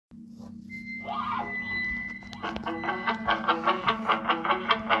All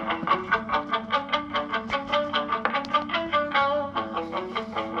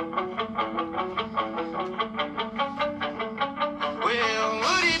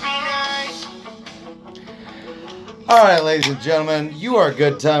right, ladies and gentlemen, you are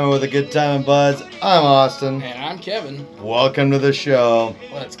Good Timing with a Good Timing Buds. I'm Austin. And I'm Kevin. Welcome to the show.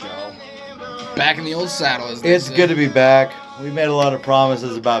 Let's go. Back in the old saddle, as they It's say. good to be back. We've made a lot of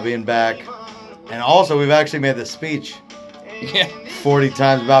promises about being back. And also, we've actually made the speech 40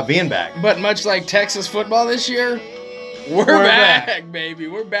 times about being back. But much like Texas football this year, we're back, baby.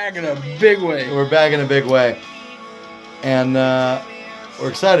 We're back in a big way. We're back in a big way. And we're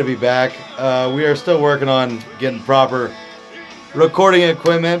excited to be back. We are still working on getting proper recording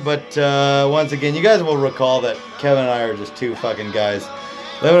equipment. But once again, you guys will recall that Kevin and I are just two fucking guys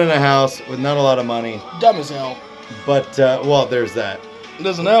living in a house with not a lot of money. Dumb as hell. But, well, there's that. It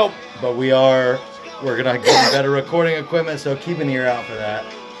doesn't help. But we are working on getting better recording equipment, so keep an ear out for that.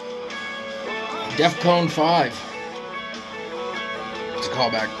 DEFCON 5. It's a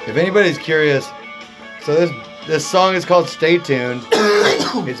callback. If anybody's curious, so this song is called Stay Tuned.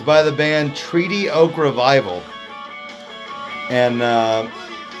 It's by the band Treaty Oak Revival. And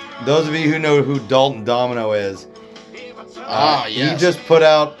those of you who know who Dalton Domino is, yes. he just put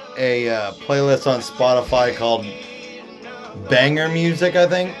out a playlist on Spotify called Banger Music, I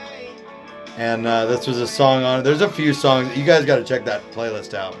think. And this was a song on it. There's a few songs. You guys got to check that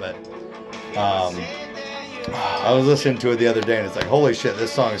playlist out. But I was listening to it the other day, and it's like, holy shit,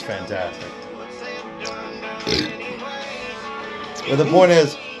 this song is fantastic. But the point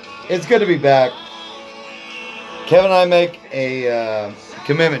is, it's good to be back. Kevin and I make a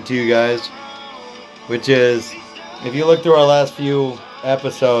commitment to you guys, which is, if you look through our last few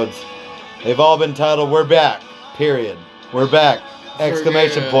episodes, they've all been titled, We're Back, period. We're back,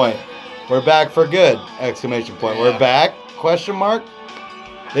 exclamation point. We're back for good, exclamation point. Yeah. We're back, question mark.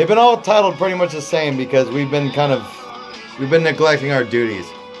 They've been all titled pretty much the same because we've been neglecting our duties.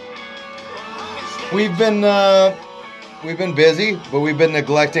 We've been busy, but we've been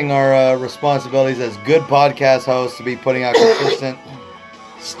neglecting our responsibilities as good podcast hosts to be putting out consistent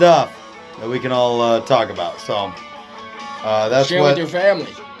stuff that we can all talk about. So that's share with your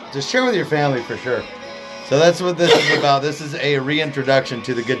family. Just share with your family for sure. So that's what this is about. This is a reintroduction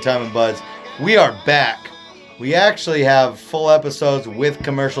to the Good Time and Buds. We are back. We actually have full episodes with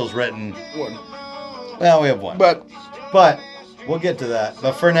commercials written. One. Well, we have one. But we'll get to that.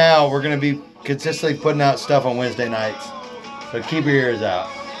 But for now, we're going to be consistently putting out stuff on Wednesday nights. So keep your ears out.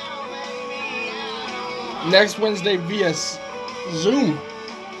 Next Wednesday via Zoom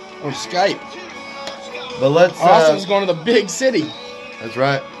or Skype. But let's... Austin's going to the big city. That's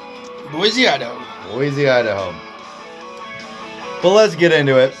right. Boise, Idaho. Boise, Idaho. But let's get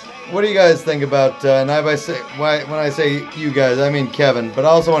into it. What do you guys think about... when I say you guys, I mean Kevin. But I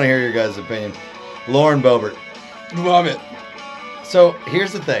also want to hear your guys' opinion. Lauren Boebert. Love it. So,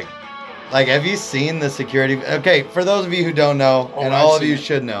 here's the thing. Like, have you seen the security... Okay, for those of you who don't know, and all of you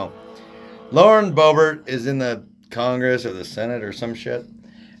should know, Lauren Boebert is in the Congress or the Senate or some shit.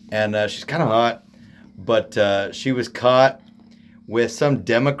 And she's kind of hot. But she was caught with some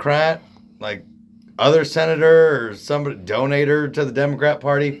Democrat, like other senator or somebody, donator to the Democrat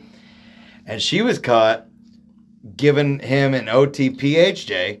Party. And she was caught giving him an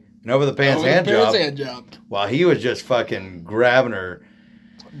OTPHJ, an over-the-pants hand job, while he was just fucking grabbing her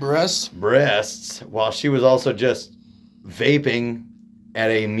breasts while she was also just vaping at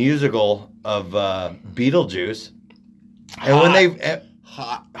a musical of Beetlejuice. And when they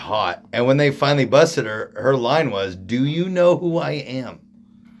hot, and when they finally busted her, her line was, "Do you know who I am?"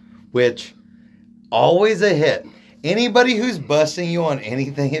 Which always a hit. Anybody who's busting you on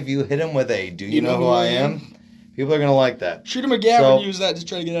anything, if you hit them with a "Do you know who I am?" people are gonna like that. Shooter McGavin used that to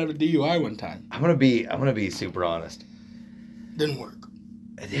try to get out of a DUI one time. I'm gonna be super honest. Didn't work.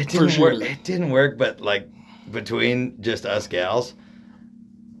 It didn't work. It didn't work, but like between just us gals,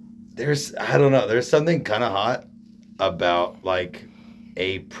 there's something kind of hot about like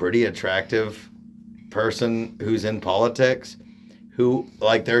a pretty attractive person who's in politics, who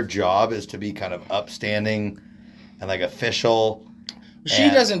like their job is to be kind of upstanding and like official. She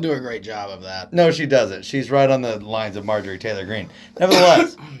doesn't do a great job of that. No, she doesn't. She's right on the lines of Marjorie Taylor Greene.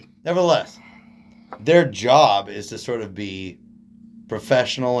 Nevertheless, their job is to sort of be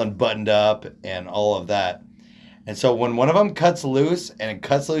professional and buttoned up and all of that. And so when one of them cuts loose, and it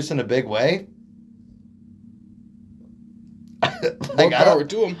cuts loose in a big way, like,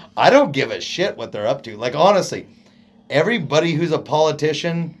 I don't give a shit what they're up to. Like, honestly, everybody who's a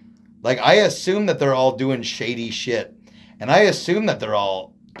politician, like, I assume that they're all doing shady shit. And I assume that they're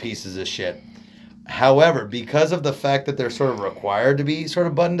all pieces of shit. However, because of the fact that they're sort of required to be sort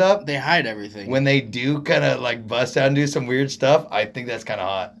of buttoned up, They hide everything. when they do kind of like bust out and do some weird stuff, I think that's kind of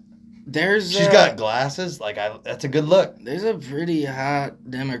hot. She's got glasses. That's a good look. There's a pretty hot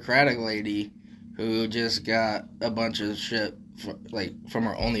Democratic lady who just got a bunch of shit from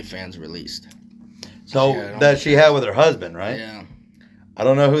her OnlyFans released. So that she had with her husband, right? Yeah. I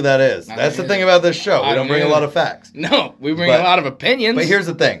don't know who that is. That's the thing about this show. We don't bring a lot of facts. No, we bring a lot of opinions. But here's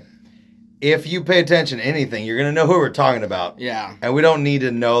the thing. If you pay attention to anything, you're going to know who we're talking about. Yeah. And we don't need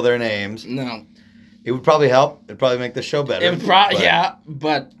to know their names. No. It would probably help. It'd probably make the show better.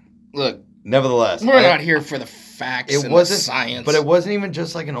 But look. Nevertheless. We're not here for the facts and the science. But it wasn't even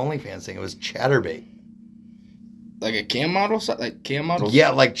just like an OnlyFans thing. It was Chatterbait. Like a cam model? Like cam models? Yeah,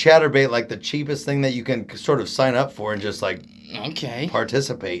 like Chatterbait, like the cheapest thing that you can sort of sign up for and just like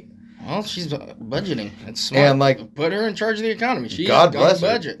participate. Well, she's budgeting. That's smart. And like, put her in charge of the economy. She's God bless her.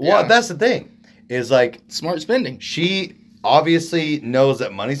 Budget. Well, that's the thing. Is like smart spending. She obviously knows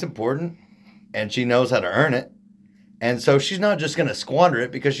that money's important, and she knows how to earn it, and so she's not just going to squander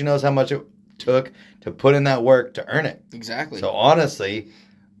it because she knows how much it took to put in that work to earn it. Exactly. So honestly,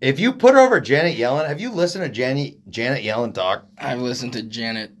 if you put her over Janet Yellen, have you listened to Janet Yellen talk? I've listened to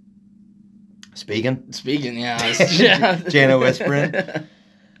Janet speaking. Yeah. Janet whispering.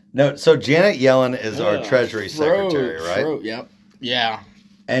 No, so Janet Yellen is our Treasury Secretary, right? Yep. Yeah.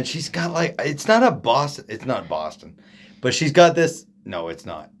 And she's got like, it's not Boston, but she's got this. No, it's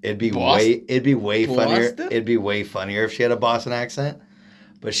not. It'd be way funnier. It'd be way funnier if she had a Boston accent.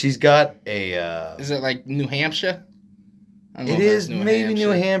 But she's got a. Is it like New Hampshire? It is maybe New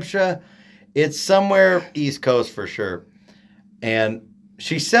Hampshire. It's somewhere East Coast for sure. And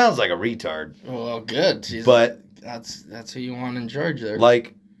she sounds like a retard. Well, good. That's who you want in charge there.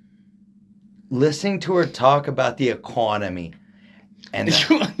 Like, listening to her talk about the economy. And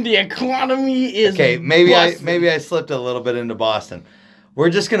the economy is okay. Maybe I slipped a little bit into Boston. We're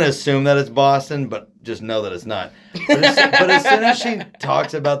just gonna assume that it's Boston, but just know that it's not. But as soon as she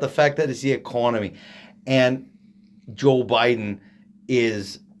talks about the fact that it's the economy, and Joe Biden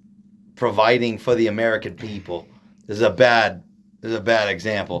is providing for the American people, this is a bad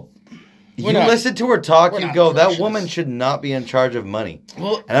example. Listen to her talk, you go, that woman should not be in charge of money.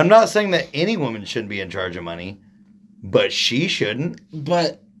 Well, and I'm not saying that any woman shouldn't be in charge of money. But she shouldn't.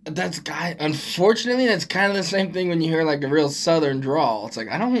 But unfortunately, that's kind of the same thing when you hear like a real Southern drawl. It's like,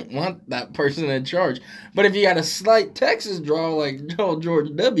 I don't want that person in charge. But if you got a slight Texas drawl like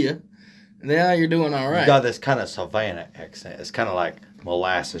George W., then you're doing all right. You got this kind of Savannah accent. It's kind of like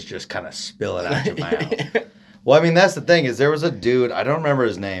molasses just kind of spilling out your mouth. Well, I mean, that's the thing is there was a dude, I don't remember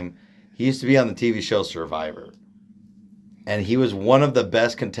his name. He used to be on the TV show Survivor. And he was one of the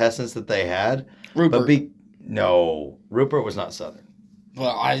best contestants that they had. Rupert. No, Rupert was not Southern.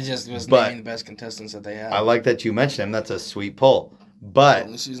 Well, I just was naming the best contestants that they had. I like that you mentioned him. That's a sweet pull. But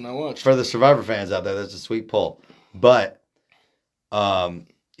for the Survivor fans out there, that's a sweet pull. But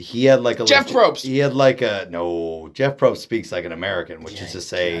he had like a Jeff Probst. He had like a Jeff Probst speaks like an American, which is to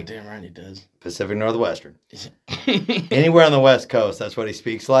say, goddamn right he does. Pacific Northwestern. Anywhere on the West Coast, that's what he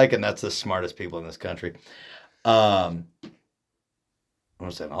speaks like, and that's the smartest people in this country. I'm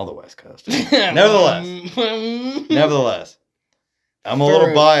saying all the West Coast. Nevertheless, I'm a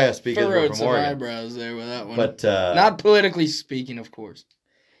little biased because we're from Oregon. Eyebrows there with that one. But not politically speaking, of course.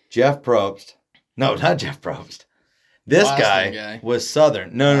 Jeff Probst. No, not Jeff Probst. This guy was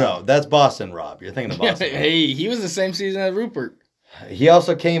Southern. No, that's Boston Rob. You're thinking of Boston. Hey, he was the same season as Rupert. He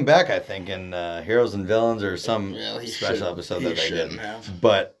also came back, I think, in Heroes and Villains or some special episode that they did.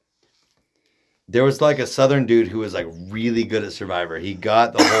 But there was like a Southern dude who was like really good at Survivor. He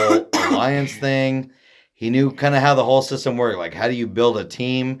got the whole alliance thing. He knew kind of how the whole system worked. Like, how do you build a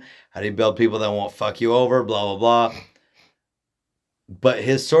team? How do you build people that won't fuck you over? Blah, blah, blah. But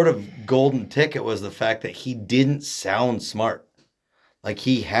his sort of golden ticket was the fact that he didn't sound smart. Like,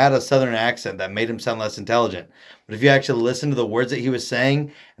 he had a Southern accent that made him sound less intelligent. But if you actually listen to the words that he was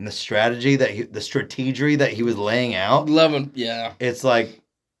saying and the strategy that he was laying out. Love him, yeah. It's like,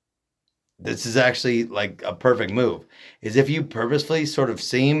 this is actually like a perfect move. Is if you purposefully sort of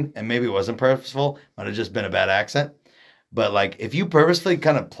seem, and maybe it wasn't purposeful, might have just been a bad accent. But like, if you purposefully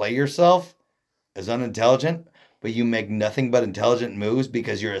kind of play yourself as unintelligent, but you make nothing but intelligent moves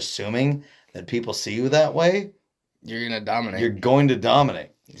because you're assuming that people see you that way, you're going to dominate. You're going to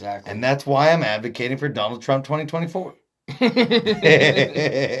dominate. Exactly. And that's why I'm advocating for Donald Trump 2024.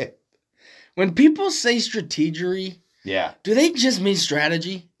 When people say strategery, yeah, do they just mean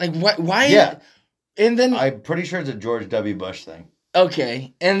strategy? Like, why? Yeah. And then I'm pretty sure it's a George W. Bush thing.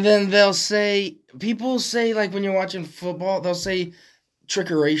 Okay. And then people say, like, when you're watching football, they'll say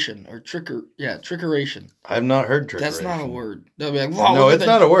trickeration or trickeration. I've not heard trickeration. That's not a word. They'll be like, no, it's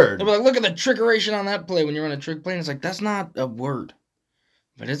not a word. They'll be like, look at the trickeration on that play when you run a trick play. And it's like, that's not a word.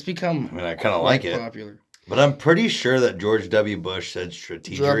 But it's become I kind of like it. Popular. But I'm pretty sure that George W. Bush said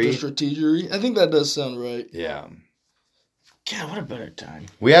strategery. Dropped the strategery. I think that does sound right. Yeah. God, what a better time.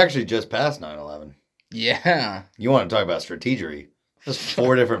 We actually just passed 9/11. Yeah. You want to talk about strategery? There's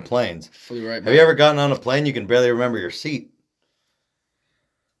 4 different planes. Flew right Have you ever gotten on a plane you can barely remember your seat?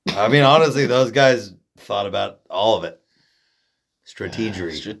 I mean, honestly, those guys thought about all of it.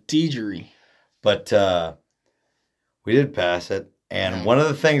 Strategery. Strategery. But we did pass it. And one of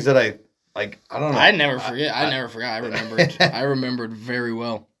the things that I don't know. I never forget. I never forgot. I remembered. I remembered very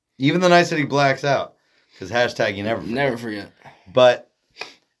well. Even the nights that he blacks out. Because hashtag you never forget. Never forget. But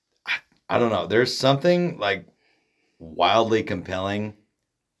I don't know. There's something like wildly compelling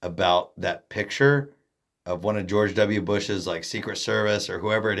about that picture of one of George W. Bush's like Secret Service or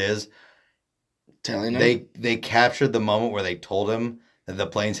whoever it is. Telling him. They captured the moment where they told him that the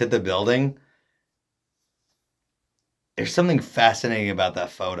planes hit the building. There's something fascinating about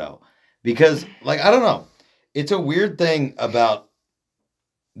that photo. Because, like, I don't know. It's a weird thing about,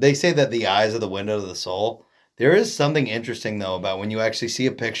 they say that the eyes are the window to the soul. There is something interesting, though, about when you actually see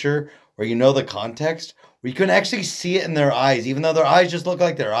a picture where you know the context, where you can actually see it in their eyes, even though their eyes just look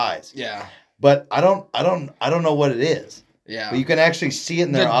like their eyes. Yeah. But I don't know what it is. Yeah. But you can actually see it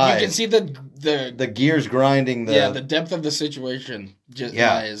in their eyes. You can see the gears grinding. The depth of the situation just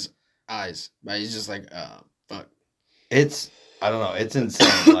by his eyes. But he's just like, fuck. I don't know. It's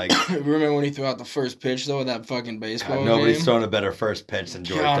insane. Like, remember when he threw out the first pitch though with that fucking baseball game? Nobody's thrown a better first pitch than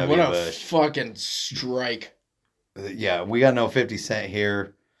George W. Bush. What a fucking strike! Yeah, we got no 50 Cent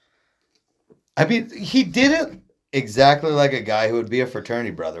here. I mean, he did it exactly like a guy who would be a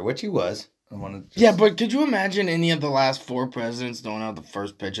fraternity brother, which he was. Yeah, but could you imagine any of the last 4 presidents throwing out the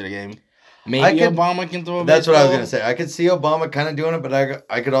first pitch of the game? Maybe Obama can throw a baseball. That's what I was going to say. I could see Obama kind of doing it, but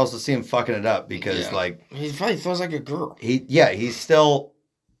I could also see him fucking it up because, he probably throws like a girl. He's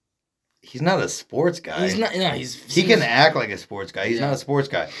not a sports guy. He's not, no, he can act like a sports guy. He's not a sports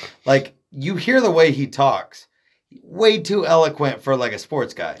guy. Like, you hear the way he talks. Way too eloquent for, like, a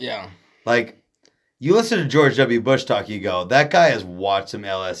sports guy. Yeah. Like, you listen to George W. Bush talk, you go, that guy has watched some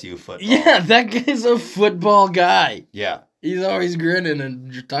LSU football. Yeah, that guy's a football guy. Yeah. He's always grinning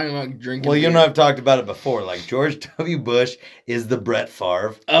and talking about drinking. Well, you know, I've talked about it before. Like, George W. Bush is the Brett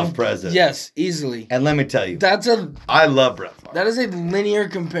Favre of president. Yes, easily. And let me tell you, I love Brett Favre. That is a linear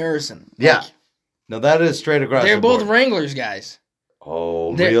comparison. Yeah. No, that is straight across the board. They're both board. Wranglers guys.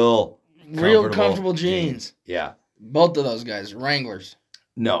 Oh, real comfortable jeans. Yeah. Both of those guys, Wranglers.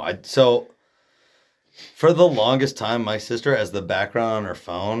 No, so for the longest time, my sister, as the background on her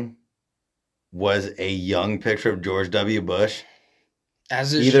phone, was a young picture of George W. Bush.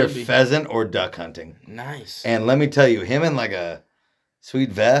 As it either should be. Pheasant or duck hunting. Nice. And let me tell you, him in like a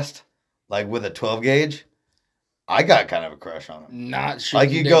sweet vest, like with a 12 gauge, I got kind of a crush on him. Not sure.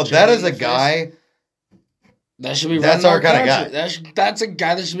 Like you go, that is a guy. That should be that's running our kind country. Of guy. That's a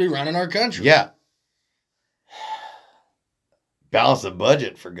guy that should be running our country. Yeah. Balance the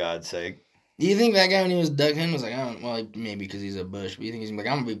budget, for God's sake. Do you think that guy, when he was duck hunting, was like, maybe because he's a Bush, but you think he's like,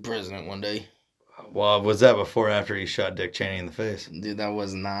 I'm going to be president one day? Well, was that before or after he shot Dick Cheney in the face? Dude, that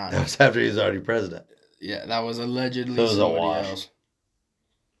was not. That was after he was already president. Yeah, that was allegedly so it was somebody a wash. else.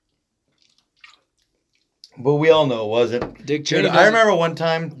 But we all know it wasn't. Dick Cheney. Dude, I remember one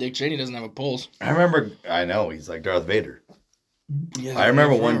time. Dick Cheney doesn't have a pulse. I know, he's like Darth Vader. I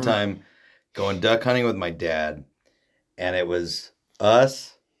remember one time going duck hunting with my dad, and it was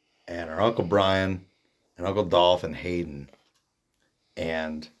us and our Uncle Brian and Uncle Dolph and Hayden.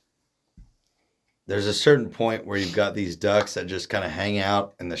 And there's a certain point where you've got these ducks that just kind of hang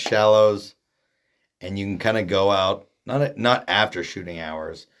out in the shallows, and you can kind of go out, not after shooting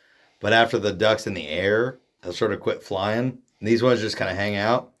hours, but after the duck's in the air, they'll sort of quit flying. And these ones just kind of hang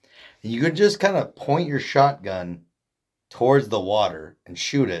out. And you could just kind of point your shotgun towards the water and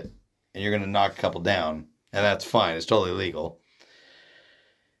shoot it, and you're going to knock a couple down. And that's fine. It's totally legal.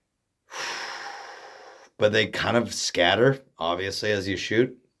 But they kind of scatter, obviously, as you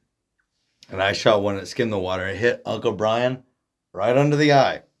shoot. And I shot one that skimmed the water. It hit Uncle Brian right under the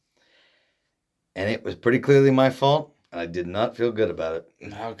eye. And it was pretty clearly my fault. And I did not feel good about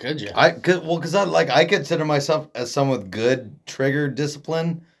it. How could you? Because I consider myself as someone with good trigger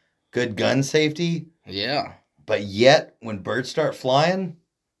discipline, good gun safety. Yeah. But yet, when birds start flying,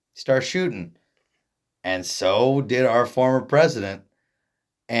 start shooting. And so did our former president.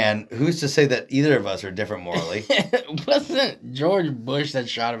 And who's to say that either of us are different morally? It wasn't George Bush that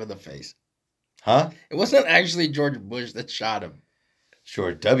shot him in the face. Huh? It wasn't actually George Bush that shot him.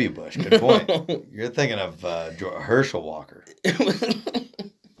 George W. Bush. Good point. You're thinking of Herschel Walker.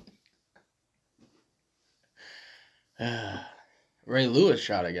 Ray Lewis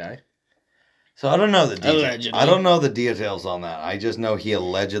shot a guy. So I don't know the details. Allegedly. I don't know the details on that. I just know he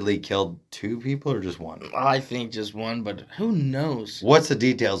allegedly killed 2 people or just 1. I think just 1, but who knows? What's the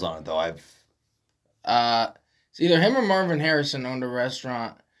details on it though? It's either him or Marvin Harrison owned a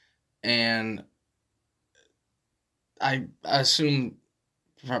restaurant, and I assume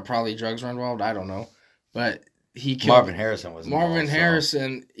probably drugs were involved. I don't know, but he killed Marvin Harrison was involved, Marvin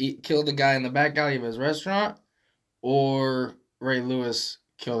Harrison. He killed the guy in the back alley of his restaurant, or Ray Lewis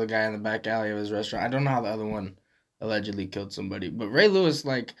killed the guy in the back alley of his restaurant. I don't know how the other one allegedly killed somebody, but Ray Lewis,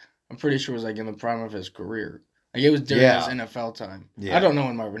 like, I'm pretty sure was like in the prime of his career. Like, it was during his NFL time. Yeah. I don't know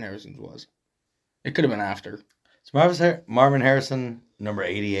when Marvin Harrison's was. It could have been after. Is Marvin Harrison number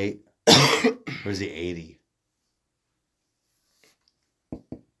 88? Or is he 80?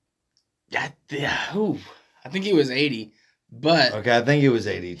 Yeah. Ooh, I think he was 80, but okay, I think he was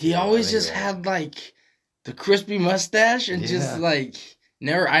 80. He always just had like the crispy mustache and just like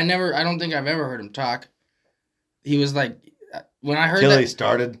I don't think I've ever heard him talk. He was like, when I heard he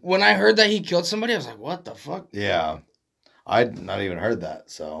started. When I heard that he killed somebody, I was like, what the fuck? Yeah, I'd not even heard that.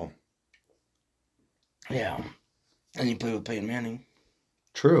 So yeah, and he played with Peyton Manning.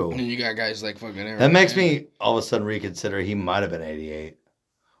 True. And you got guys like fucking Aaron. That makes me all of a sudden reconsider. He might have been 88.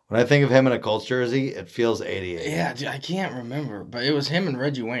 When I think of him in a Colts jersey, it feels 88. Yeah, dude, I can't remember, but it was him and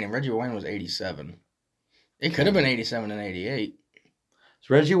Reggie Wayne, and Reggie Wayne was 87. It could have been 87 and 88. Is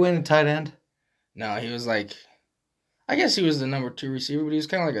Reggie Wayne a tight end? No, he was like, I guess he was the number 2 receiver, but he was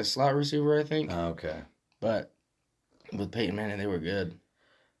kind of like a slot receiver, I think. Oh, okay. But with Peyton Manning, they were good.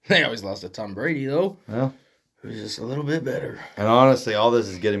 They always lost to Tom Brady, though. Well, it was just a little bit better. And honestly, all this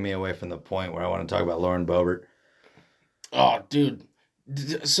is getting me away from the point where I want to talk about Lauren Boebert. Oh, dude.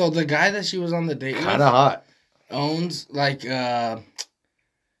 So the guy that she was on the date with kind of hot owns like a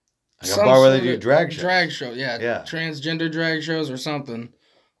bar where they do drag shows. Drag show, yeah. Transgender drag shows or something.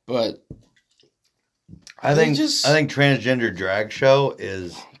 But I think transgender drag show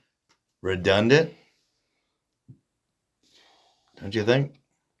is redundant. Don't you think?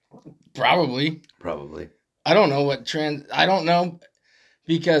 Probably. I don't know I don't know,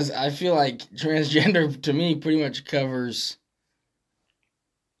 because I feel like transgender to me pretty much covers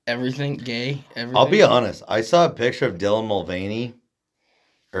everything, gay, everything. I'll be honest. I saw a picture of Dylan Mulvaney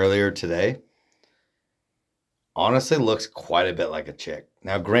earlier today. Honestly, looks quite a bit like a chick.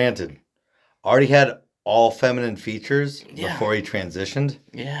 Now, granted, already had all feminine features before he transitioned.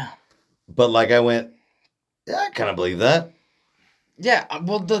 Yeah. But like I went, yeah, I kind of believe that. Yeah,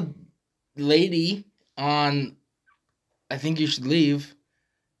 well, the lady on I Think You Should Leave,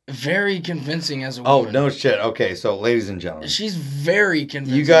 very convincing as a woman. Oh, no shit. Okay, so ladies and gentlemen. She's very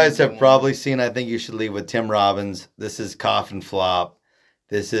convincing. You guys have probably seen I Think You Should Leave with Tim Robbins. This is Coffin Flop.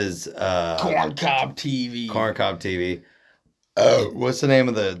 This is Corn Cob TV. What's the name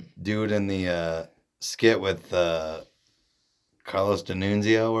of the dude in the skit with Carlos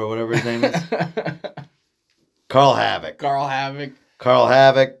D'Annunzio or whatever his name is? Carl Havoc. Carl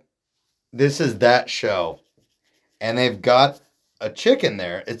Havoc. This is that show. And they've got a chick in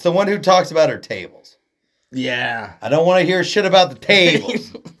there. It's the one who talks about her tables. Yeah. I don't want to hear shit about the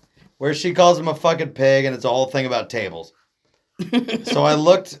tables. Where she calls him a fucking pig and it's a whole thing about tables. So I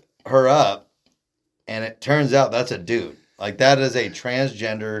looked her up and it turns out that's a dude. Like that is a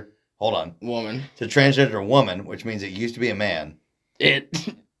transgender, woman. It's a transgender woman, which means it used to be a man. You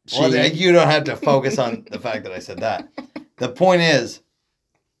don't have to focus on the fact that I said that. The point is,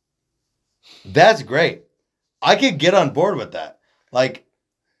 that's great. I could get on board with that. Like,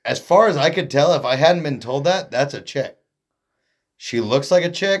 as far as I could tell, if I hadn't been told that, that's a chick. She looks like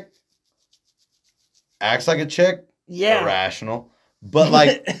a chick, acts like a chick, irrational. But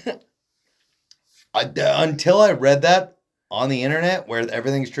like, until I read that on the internet where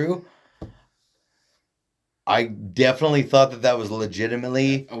everything's true, I definitely thought that was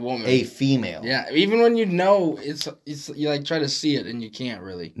legitimately a woman, a female. Yeah, even when you know it's you like try to see it and you can't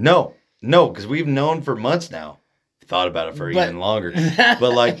really. No, because we've known for months now. Thought about it for even longer.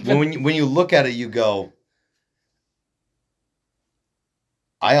 But like when you look at it, you go,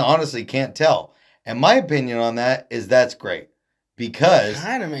 I honestly can't tell. And my opinion on that is that's great. Because it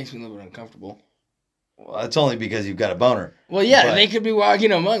kind of makes me a little bit uncomfortable. Well, that's only because you've got a boner. Well, yeah, they could be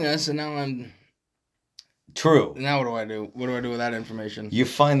walking among us, and now I'm... True. Now what do I do? What do I do with that information? You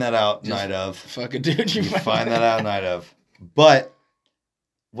find that out night of. Fuck it, dude. You find that out night of. But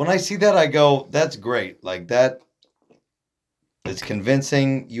when I see that, I go, that's great. Like that, it's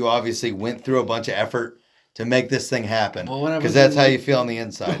convincing. You obviously went through a bunch of effort to make this thing happen. Well, what Because happens that's when how you- you feel on the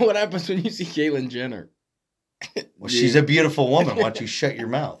inside. What happens when you see Caitlyn Jenner? Well, she's a beautiful woman. Why don't you shut your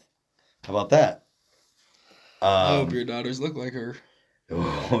mouth? How about that? I hope your daughters look like her.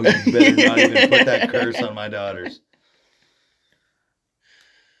 Oh, you better not even put that curse on my daughters.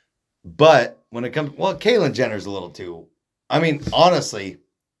 But when it comes, well, Caitlyn Jenner's a little too. I mean, honestly,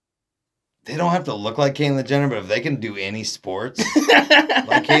 they don't have to look like Caitlyn Jenner, but if they can do any sports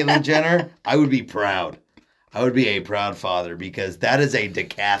like Caitlyn Jenner, I would be proud. I would be a proud father because that is a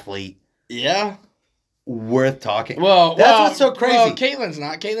decathlete. Yeah. Worth talking. Well, that's what's so crazy. Well, Caitlyn's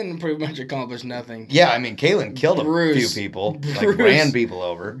not. Caitlyn pretty much accomplished nothing. Yeah, I mean, Caitlyn killed a few people, like ran people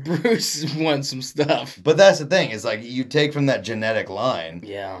over. Bruce won some stuff. But that's the thing, is like you take from that genetic line.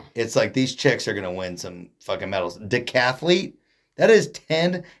 Yeah. It's like these chicks are gonna win some fucking medals. Decathlete, that is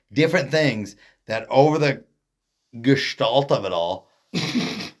 10 different things that over the gestalt of it all,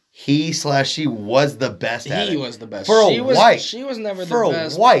 she was the best at it. He was the best. For a white. She was never the For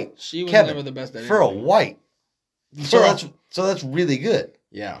best. a white. She was Kevin, never the best at for a anything. white. So that's really good.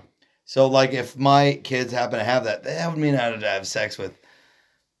 Yeah. So like if my kids happen to have that, that would mean I had to have sex with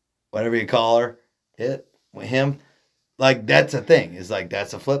whatever you call her, him. Like that's a thing. It's like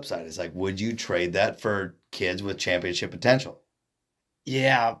that's the flip side. It's like, would you trade that for kids with championship potential?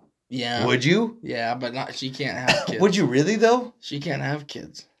 Yeah. Yeah. Would you? Yeah, but not. She can't have kids. Would you really though? She can't have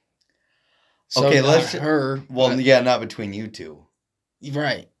kids. So Okay, not let's her. Well, but- yeah, not between you two.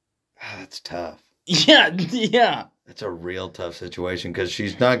 Right. That's tough. Yeah. Yeah. That's a real tough situation because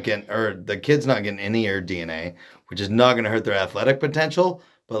she's not getting, or the kid's not getting any of her DNA, which is not going to hurt their athletic potential.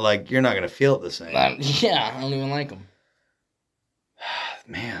 But like, you're not going to feel it the same. Yeah, I don't even like them.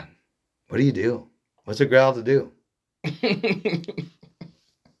 Man, what do you do? What's a girl to do?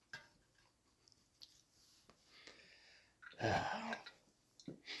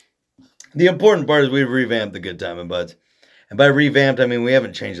 The important part is we've revamped the Good Time and Buds. And by revamped, I mean we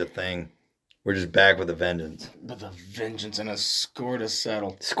haven't changed a thing. We're just back with a vengeance. With a vengeance and a score to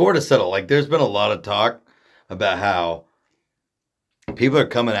settle. Score to settle. Like, there's been a lot of talk about how people are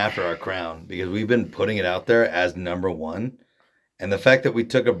coming after our crown because we've been putting it out there as number one. And the fact that we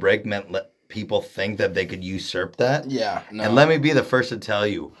took a break meant let people think that they could usurp that. Yeah. No. And let me be the first to tell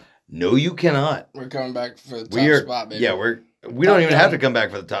you, no, you cannot. We're coming back for the top spot, baby. Yeah, we don't even have to come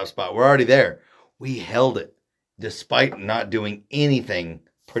back for the top spot. We're already there. We held it despite not doing anything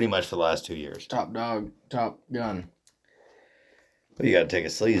pretty much for the last 2 years. Top dog, top gun. But you got to take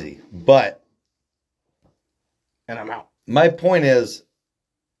it sleazy. But And I'm out. my point is,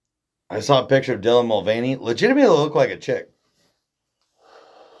 I saw a picture of Dylan Mulvaney. Legitimately looked like a chick.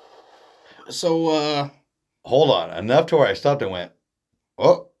 So, Hold on. Enough to where I stopped and went,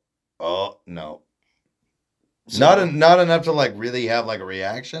 oh, no. Not enough to like really have like a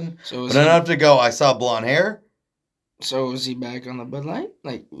reaction, but enough to go, I saw blonde hair. So is he back on the Bud Light?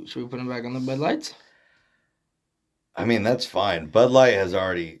 Like, should we put him back on the Bud Lights? I mean, that's fine. Bud Light has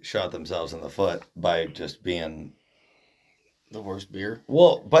already shot themselves in the foot by just being The worst beer.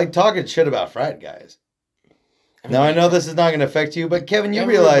 Well, by talking shit about frat guys. Now, I know this is not going to affect you, but Kevin, you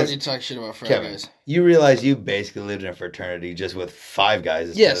realize... talk shit about frat Kevin, guys. you realize you basically lived in a fraternity just with 5 guys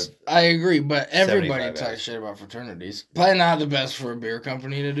instead Yes, of... I agree, but everybody 75 talks guys. shit about fraternities. Probably not the best for a beer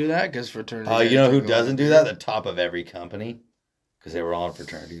company to do that, because fraternities... You know who doesn't do that? The top of every company. Because they were all in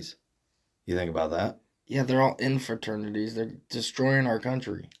fraternities. You think about that? Yeah, they're all in fraternities. They're destroying our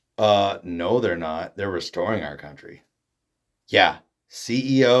country. No, they're not. They're restoring our country. Yeah.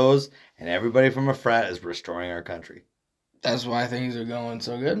 CEOs and everybody from a frat is restoring our country. That's why things are going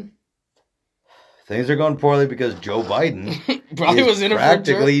so good. Things are going poorly because Joe Biden Probably was in a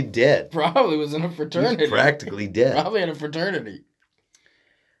practically dead. Probably was in a fraternity. He's practically dead. Probably in a fraternity.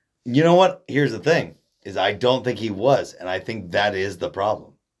 You know what? Here's the thing, is I don't think he was, and I think that is the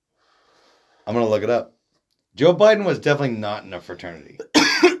problem. I'm going to look it up. Joe Biden was definitely not in a fraternity.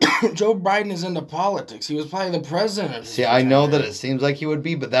 Joe Biden is into politics. He was probably the president of his See, I know that fraternity. it seems like he would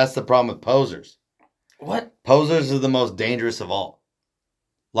be, but that's the problem with posers. What? Posers are the most dangerous of all.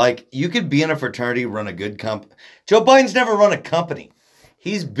 Like, you could be in a fraternity, run a good company. Joe Biden's never run a company.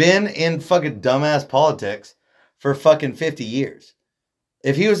 He's been in fucking dumbass politics for fucking 50 years.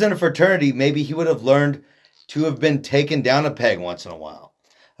 If he was in a fraternity, maybe he would have learned to have been taken down a peg once in a while.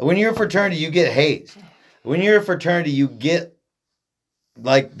 When you're a fraternity, you get hazed. When you're a fraternity, you get,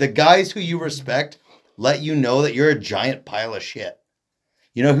 like, the guys who you respect let you know that you're a giant pile of shit.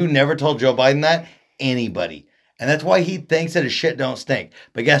 You know who never told Joe Biden that? Anybody. And that's why he thinks that his shit don't stink.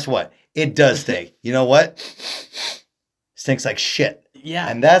 But guess what? It does stink. You know what? Stinks like shit. Yeah.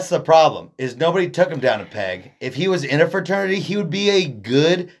 And that's the problem, is nobody took him down a peg. If he was in a fraternity, he would be a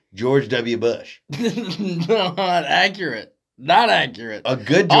good George W. Bush. Not accurate. Not accurate. A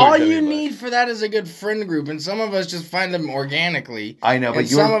good George All W. you Bush. need for that is a good friend group, and some of us just find them organically. I know, but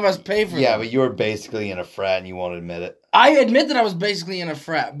some of us pay for them. Yeah, but you were basically in a frat and you won't admit it. I admit that I was basically in a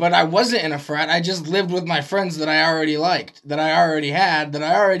frat, but I wasn't in a frat. I just lived with my friends that I already liked, that I already had, that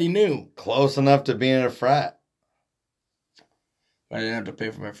I already knew. Close enough to being in a frat. I didn't have to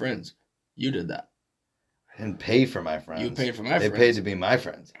pay for my friends. You did that. I didn't pay for my friends. You paid for my friends. They paid to be my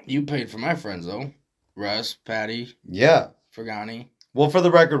friends. You paid for my friends, though. Russ, Patty. Yeah. Fergani. Well, for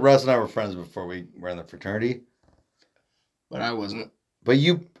the record, Russ and I were friends before we were in the fraternity. But I wasn't. But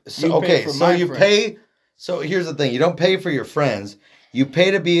you pay. So here's the thing. You don't pay for your friends. You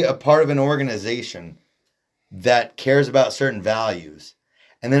pay to be a part of an organization that cares about certain values.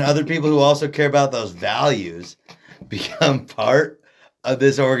 And then other people who also care about those values become part of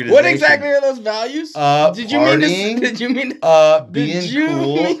this organization. What exactly are those values? Partying, did you mean being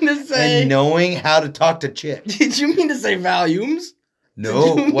cool to say, and knowing how to talk to chicks. Did you mean to say volumes?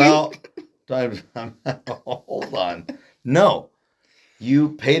 No, well, hold on. No,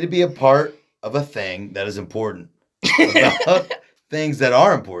 you pay to be a part of a thing that is important. About things that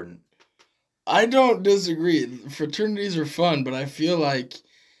are important. I don't disagree. Fraternities are fun, but I feel like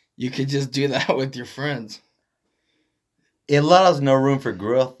you could just do that with your friends. It allows no room for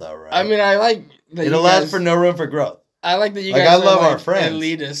growth, though, right? I mean, I like that it allows for no room for growth. I like that you like, guys I love are like our friends.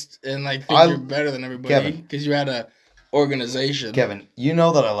 elitist and like think you're better than everybody because you had a organization. Kevin, you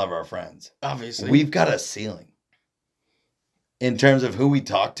know that I love our friends. Obviously, we've got a ceiling in terms of who we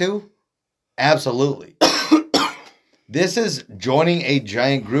talk to. Absolutely. This is joining a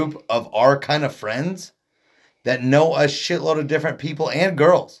giant group of our kind of friends that know a shitload of different people and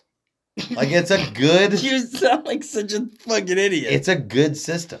girls. Like, it's a good... You sound like such a fucking idiot. It's a good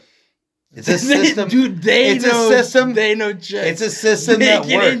system. It's a system. Dude, they know chicks. It's a system they that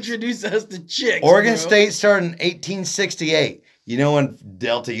can works. Introduce us to chicks. Oregon State started in 1868. You know when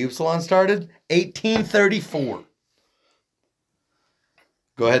Delta Upsilon started? 1834.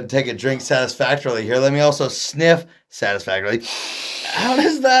 Go ahead and take a drink satisfactorily here. Let me also sniff satisfactorily. How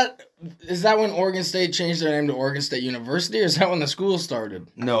does that... Is that when Oregon State changed their name to Oregon State University, or is that when the school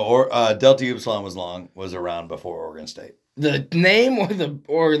started? No, Delta Upsilon was around before Oregon State. The name or the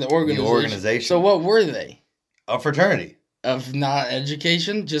organization? The organization. So what were they? A fraternity. Of not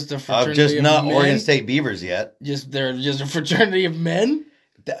education? Just a fraternity just of not men? Oregon State Beavers yet. They're just a fraternity of men?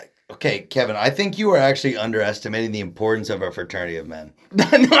 Okay, Kevin, I think you are actually underestimating the importance of a fraternity of men. No,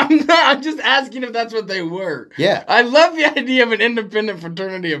 I'm not. I'm just asking if that's what they were. Yeah. I love the idea of an independent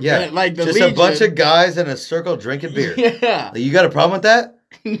fraternity of men. Like the just Legion. A bunch of guys in a circle drinking beer. Yeah. You got a problem with that?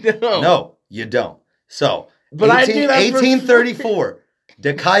 No. No, you don't. So, but 1834,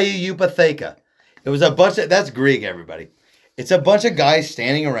 Dikaiu Eupatheka. It was a bunch of... That's Greek, everybody. It's a bunch of guys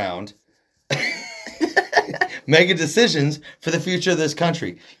standing around... making decisions for the future of this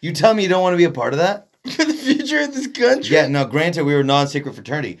country. You tell me you don't want to be a part of that? For the future of this country? Yeah, no, granted, we were a non-secret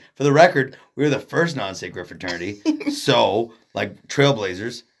fraternity. For the record, we were the first non-secret fraternity. So, like,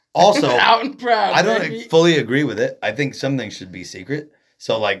 trailblazers. Also, out and proud, I don't fully agree with it. I think some things should be secret.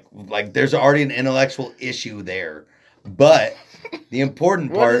 So, like there's already an intellectual issue there. But the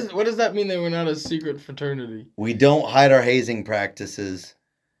important part... What does that mean they were not a secret fraternity? We don't hide our hazing practices.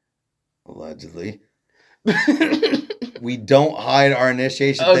 Allegedly. We don't hide our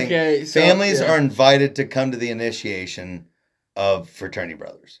initiation thing. Okay, so, families are invited to come to the initiation of fraternity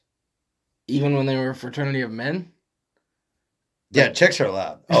brothers. Even when they were a fraternity of men? Yeah, chicks are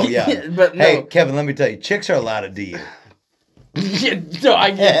allowed. Oh, yeah. But no. Hey, Kevin, let me tell you, chicks are allowed to DU. No, I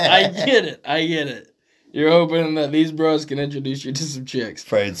get it. You're hoping that these bros can introduce you to some chicks.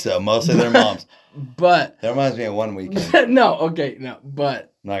 Afraid so. Mostly their moms. But... That reminds me of one weekend. But... I'm not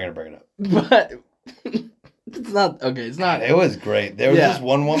going to bring it up. But... It's not... Okay, it's not... It was great. There was this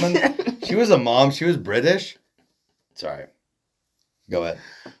one woman. She was a mom. She was British. Sorry. Go ahead.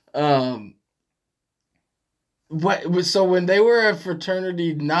 So when they were a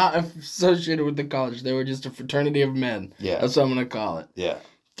fraternity not associated with the college, they were just a fraternity of men. Yeah. That's what I'm going to call it. Yeah.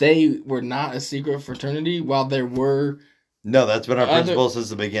 They were not a secret fraternity while there were... No, that's been our principle since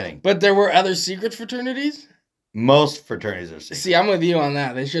the beginning. But there were other secret fraternities? Most fraternities are secret. See, I'm with you on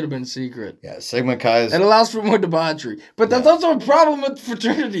that. They should have been secret. Yeah, Sigma Chi's... It allows for more debauchery. But that's also a problem with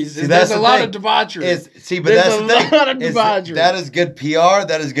fraternities. See, there's a lot of debauchery. That's the thing. There's a lot of debauchery. That is good PR.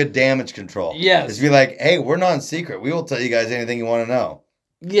 That is good damage control. Yes. It's be like, hey, we're non-secret. We will tell you guys anything you want to know.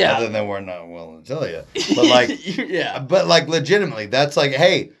 Yeah. Other than we're not willing to tell you. But like, yeah. But like, legitimately, that's like,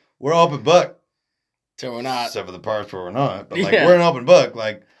 hey, we're open book. Till we're not. Except for the parts where we're not. But, like, we're an open book.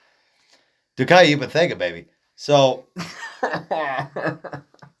 Like, Dukai Yupathega, baby. So,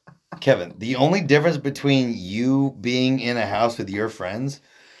 Kevin, the only difference between you being in a house with your friends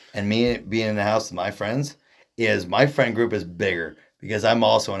and me being in a house with my friends is my friend group is bigger because I'm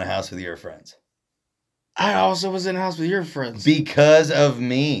also in a house with your friends. I also was in a house with your friends. Because of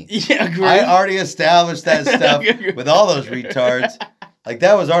me. Yeah, agree. I already established that stuff with all those retards. Like,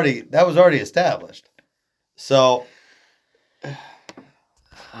 that was already established. So,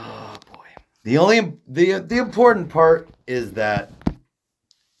 oh boy. The important part is that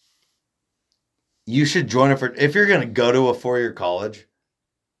you should join it if you're going to go to a 4-year college,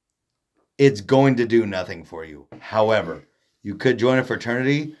 it's going to do nothing for you. However, you could join a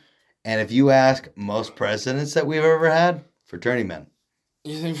fraternity, and if you ask most presidents that we've ever had, fraternity men.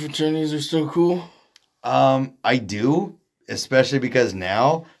 You think fraternities are still cool? I do, especially because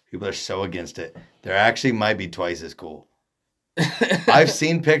now people are so against it. They actually might be twice as cool. I've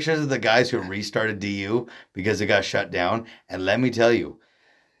seen pictures of the guys who restarted DU because it got shut down, and let me tell you,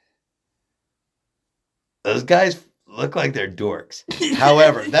 those guys look like they're dorks.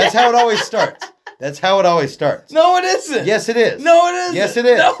 However, that's how it always starts. That's how it always starts. No, it isn't. Yes, it is. No, it isn't. Yes, it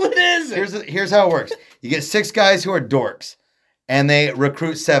is. No, it isn't. Here's how it works. You get 6 guys who are dorks, and they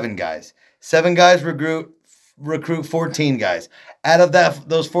recruit 7 guys. 7 guys recruit 14 guys. Out of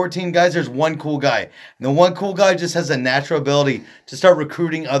those 14 guys, there's one cool guy. And the one cool guy just has a natural ability to start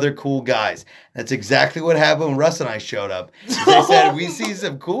recruiting other cool guys. That's exactly what happened when Russ and I showed up. They said, we see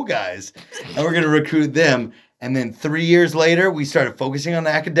some cool guys, and we're going to recruit them. And then 3 years later, we started focusing on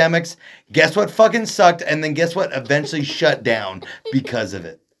academics. Guess what fucking sucked? And then guess what eventually shut down because of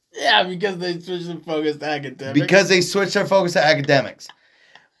it? Yeah, because they switched their focus to academics. Because they switched their focus to academics.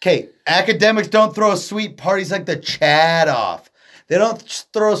 Okay, academics don't throw sweet parties like the Chad off. They don't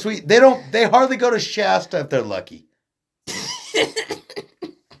throw sweet. They hardly go to Shasta if they're lucky.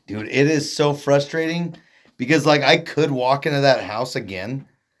 Dude, it is so frustrating because, like, I could walk into that house again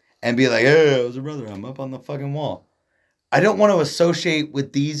and be like, hey, how's your brother? I'm up on the fucking wall. I don't want to associate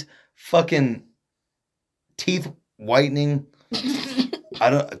with these fucking teeth whitening.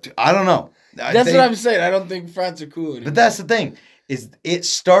 I don't know. That's what I'm saying. I don't think frats are cool anymore. But that's the thing. Is it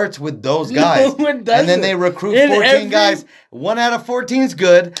starts with those guys. No, it doesn't. And then they recruit 14 guys. 1 out of 14 is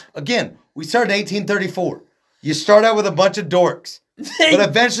good. Again, we started in 1834. You start out with a bunch of dorks. But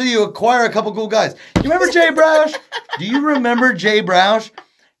eventually you acquire a couple cool guys. You remember Jay Broush? Do you remember Jay Broush?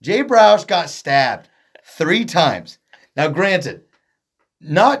 Jay Broush got stabbed 3 times. Now, granted,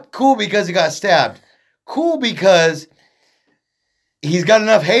 not cool because he got stabbed. Cool because he's got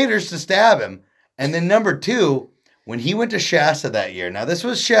enough haters to stab him. And then number 2, when he went to Shasta that year, now this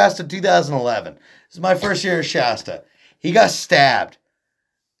was Shasta 2011. This is my first year at Shasta. He got stabbed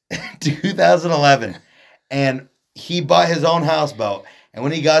in 2011. And he bought his own houseboat. And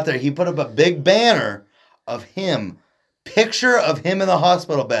when he got there, he put up a big banner of him, picture of him in the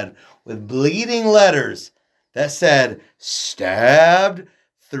hospital bed with bleeding letters that said, stabbed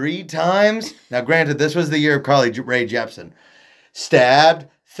 3 times. Now, granted, this was the year of Carly Rae Jepsen. Stabbed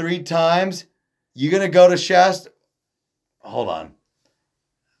 3 times. You going to go to Shasta? Hold on.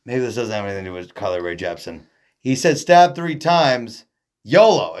 Maybe this doesn't have anything to do with Carly Rae Jepsen. He said stabbed 3 times.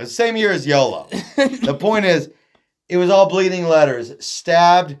 YOLO. It's the same year as YOLO. The point is, it was all bleeding letters.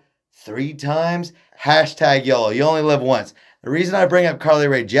 Stabbed 3 times. Hashtag YOLO. You only live once. The reason I bring up Carly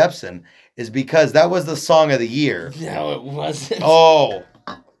Rae Jepsen is because that was the song of the year. No, it wasn't. Oh.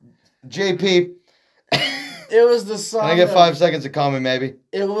 JP. It was the song. Can I get 5 seconds to call me, maybe?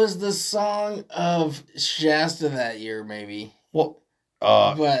 It was the song of Shasta that year, maybe. Well,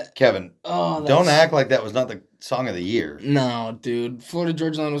 but Kevin, don't act like that was not the song of the year. No, dude. Florida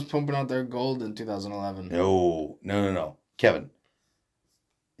Georgia Line was pumping out their gold in 2011. No. Kevin.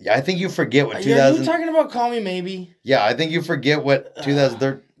 Yeah, I think you forget what 2000. Are you talking about Call Me Maybe? Yeah, I think you forget what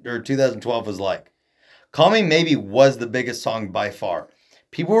 2013 or 2012 was like. Call Me Maybe was the biggest song by far.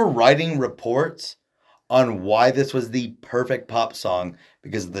 People were writing reports on why this was the perfect pop song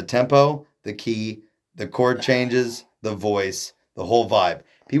because of the tempo, the key, the chord changes, the voice, the whole vibe.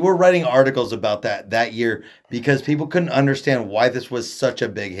 People were writing articles about that year because people couldn't understand why this was such a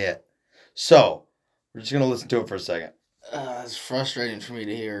big hit. So, we're just going to listen to it for a second. It's frustrating for me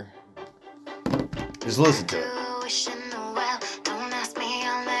to hear. Just listen to it.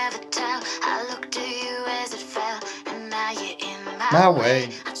 My way.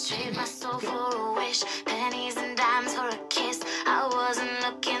 I trade my soul for a wish, pennies and dimes for a kiss. I wasn't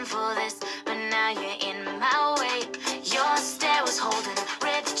looking for this, but now you're in my way. Your stare was holding,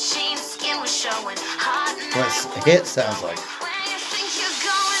 red jeans, skin was showing. Hot What hit sounds like. where you think you're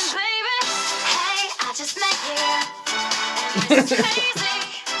going, baby? Hey, I This is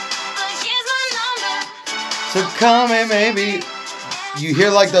crazy, but here's my number. So call me maybe. You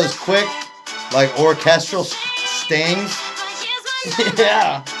hear like those quick, like orchestral stings. But here's my number.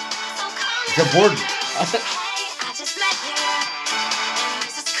 Yeah. So call me It's important. Hey, I just met you. And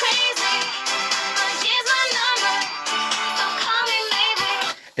this is crazy, but here's my number. So call me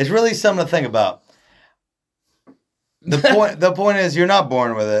maybe. It's really something to think about. The point is you're not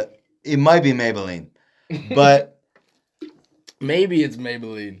born with it. It might be Maybelline. But Maybe it's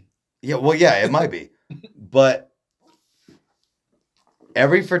Maybelline. yeah, it might be. But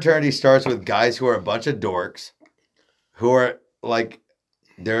every fraternity starts with guys who are a bunch of dorks who are like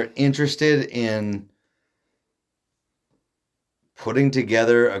they're interested in putting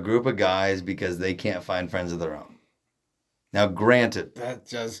together a group of guys because they can't find friends of their own. Now, granted, That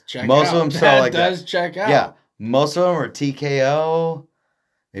does check most out. of them sell like that. does check out. Yeah, most of them are TKO,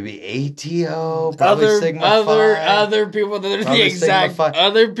 maybe ATO, probably Sigma Phi, other people that are Probably the exact Sigma Phi.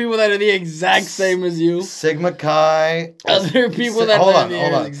 other people that are the exact same as you. Sigma Chi. Other people that hold are on, the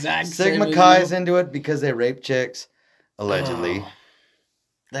hold on. exact Sigma same Chi as is into it because they rape chicks, allegedly. Oh.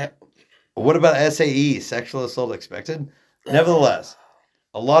 That What about SAE, sexual assault expected? Nevertheless,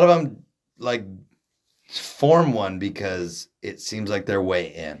 a lot of them like form one because it seems like their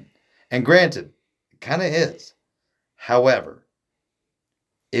way in. And granted, it kind of is. However,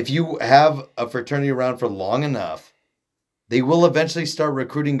 if you have a fraternity around for long enough, they will eventually start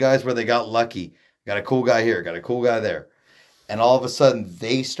recruiting guys where they got lucky. Got a cool guy here, got a cool guy there. And all of a sudden,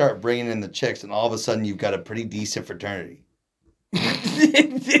 they start bringing in the chicks, and all of a sudden, you've got a pretty decent fraternity.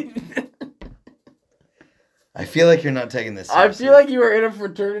 I feel like you're not taking this I seriously. feel like you were in a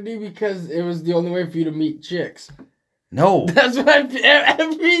fraternity because it was the only way for you to meet chicks. No. That's what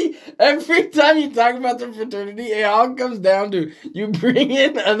every time you talk about the fraternity, it all comes down to you bring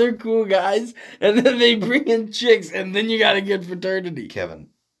in other cool guys, and then they bring in chicks, and then you got a good fraternity. Kevin,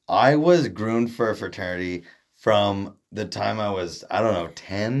 I was groomed for a fraternity from the time I was,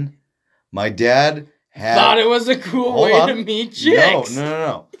 10. My dad had... Thought it was a cool Hold way on. to meet chicks.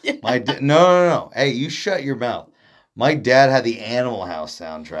 No. No. Hey, you shut your mouth. My dad had the Animal House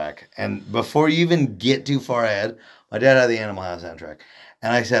soundtrack. And before you even get too far ahead, my dad had the Animal House soundtrack.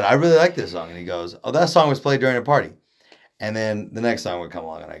 And I said, I really like this song. And he goes, oh, that song was played during a party. And then the next song would come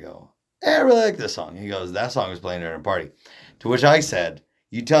along and I go, hey, I really like this song. He goes, that song was played during a party. To which I said,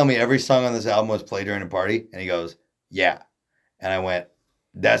 you tell me every song on this album was played during a party? And he goes, yeah. And I went,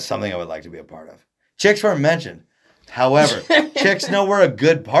 that's something I would like to be a part of. Chicks weren't mentioned. However, chicks know where a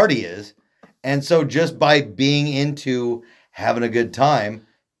good party is. And so just by being into having a good time,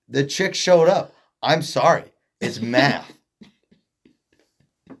 the chicks showed up. I'm sorry. It's math.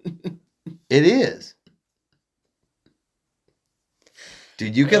 It is.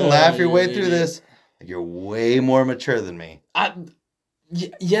 Dude, you can laugh your way through this. Like you're way more mature than me.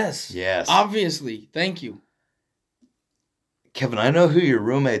 Yes. Yes. Obviously. Thank you. Kevin, I know who your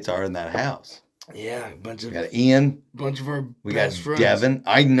roommates are in that house. Yeah, a bunch We of got Ian. our We got best friends. Devin.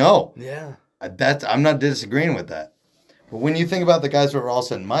 I know. Yeah. I'm not disagreeing with that. But when you think about the guys that were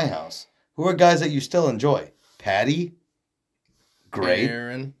also in my house, who are guys that you still enjoy? Patty, great.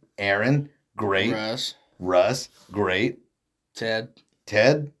 Aaron, great. Russ, great. Ted,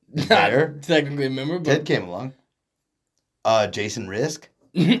 there. not technically a member, but Ted came along. Jason Risk.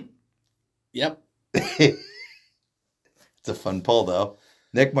 Yep. It's a fun pull though.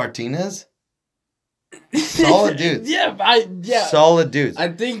 Nick Martinez. Solid dudes. Yeah. Solid dudes. I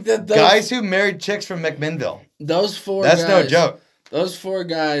think that Guys who married chicks from McMinnville. those four That's guys, no joke. Those four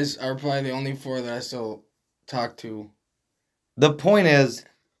guys are probably the only four that I still talk to. The point is,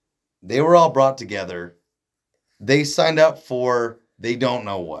 they were all brought together. They signed up for they don't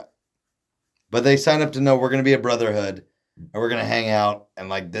know what. But they signed up to know we're going to be a brotherhood and we're going to hang out and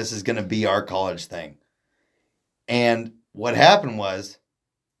like this is going to be our college thing. And what happened was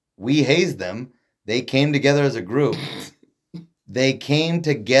we hazed them. They came together as a group. They came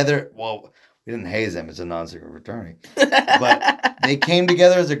together. Well, we didn't haze them. It's a non-secret fraternity. But they came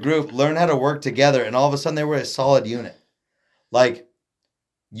together as a group, learned how to work together, and all of a sudden they were a solid unit. Like,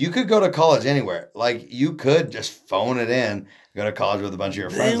 you could go to college anywhere. Like, you could just phone it in, go to college with a bunch of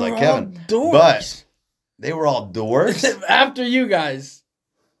your friends like Kevin. But they were all dorks. After you guys.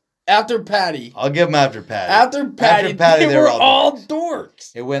 After Patty. I'll give them after Patty. After Patty, they were all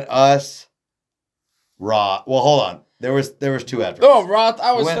dorks. It went us, Roth. Well, hold on. There was two after. Oh, Roth.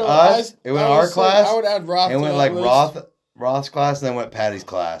 It went us. It went our class. I would add Roth. It went like Roth's class, and then went Patty's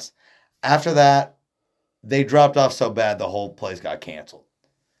class. After that, they dropped off so bad the whole place got canceled.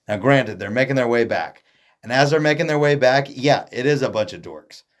 Now, granted, they're making their way back, and as they're making their way back, yeah, it is a bunch of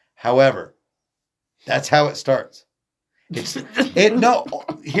dorks. However, that's how it starts.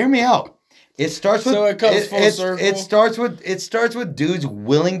 Hear me out. It starts with So it comes full circle? It starts with dudes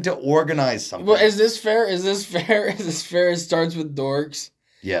willing to organize something. Well, is this fair? Is this fair? It starts with dorks.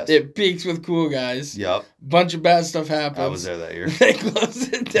 Yes. It peaks with cool guys. Yep. Bunch of bad stuff happens. I was there that year. They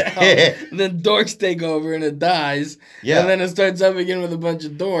close it down. Then dorks take over and it dies. Yeah. And then it starts up again with a bunch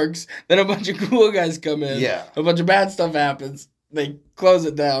of dorks. Then a bunch of cool guys come in. Yeah. A bunch of bad stuff happens. They close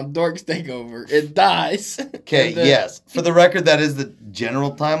it down. Dorks take over. It dies. Okay, yes. For the record, that is the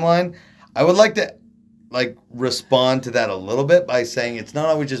general timeline. I would like to respond to that a little bit by saying it's not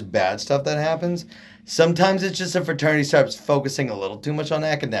always just bad stuff that happens. Sometimes it's just a fraternity starts focusing a little too much on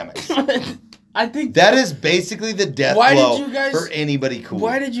academics. I think that is basically the death blow for anybody cool.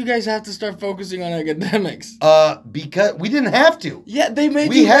 Why did you guys have to start focusing on academics? Because we didn't have to. Yeah, they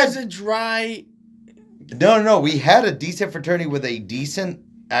made you guys a dry... No. We had a decent fraternity with a decent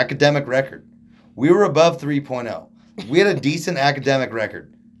academic record. We were above 3.0. We had a decent academic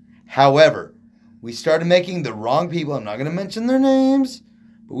record. However, we started making the wrong people, I'm not going to mention their names,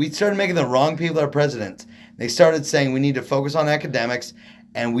 but we started making the wrong people our presidents. They started saying we need to focus on academics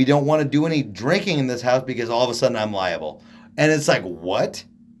and we don't want to do any drinking in this house because all of a sudden I'm liable. And it's like, what?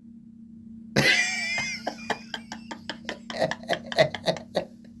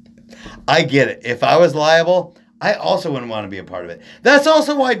 I get it. If I was liable, I also wouldn't want to be a part of it. That's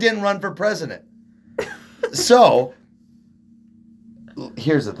also why I didn't run for president. So,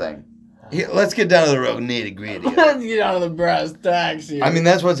 here's the thing. Let's get down to the real nitty gritty. Let's get out of the brass tacks here. I mean,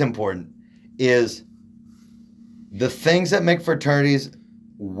 that's what's important. Is the things that make fraternities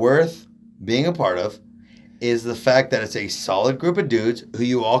worth being a part of is the fact that it's a solid group of dudes who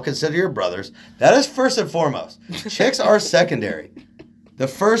you all consider your brothers. That is first and foremost. Chicks are secondary. The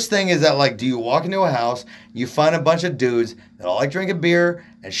first thing is that, do you walk into a house, you find a bunch of dudes that all like drinking beer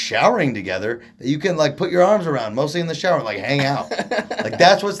and showering together that you can, put your arms around, mostly in the shower, and, hang out.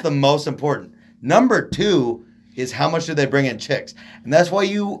 That's what's the most important. Number 2 is how much do they bring in chicks. And that's why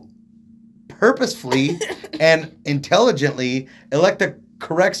you purposefully and intelligently elect the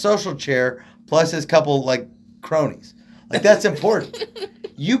correct social chair plus his couple, cronies. That's important.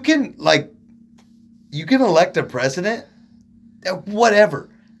 You can elect a president. Whatever.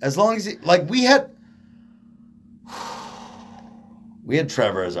 As long as we had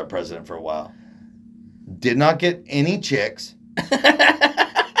Trevor as our president for a while. Did not get any chicks.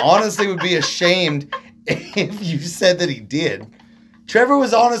 Honestly, would be ashamed if you said that he did. Trevor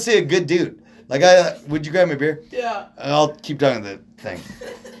was honestly a good dude. Would you grab me a beer? Yeah. I'll keep talking the thing.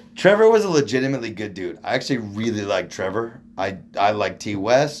 Trevor was a legitimately good dude. I actually really liked Trevor. I liked T.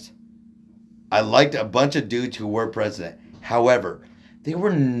 West. I liked a bunch of dudes who were president. However, they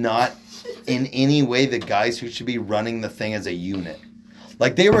were not in any way the guys who should be running the thing as a unit.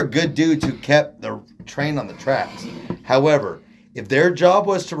 They were good dudes who kept the train on the tracks. However, if their job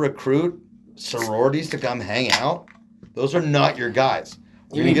was to recruit sororities to come hang out, those are not your guys.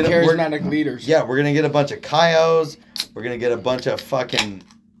 You need charismatic leaders. Yeah, we're going to get a bunch of Kaios. We're going to get a bunch of fucking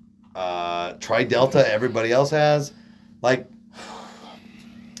Tri-Delta everybody else has.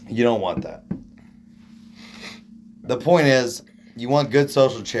 You don't want that. The point is, you want good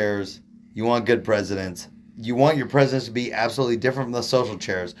social chairs. You want good presidents. You want your presidents to be absolutely different from the social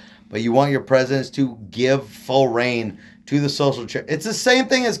chairs. But you want your presidents to give full reign to the social chair. It's the same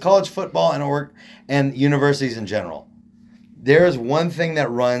thing as college football and universities in general. There is one thing that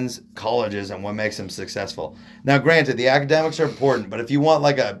runs colleges and what makes them successful. Now, granted, the academics are important. But if you want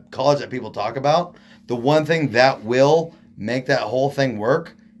a college that people talk about, the one thing that will make that whole thing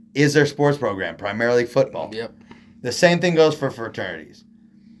work is their sports program, primarily football. Yep. The same thing goes for fraternities.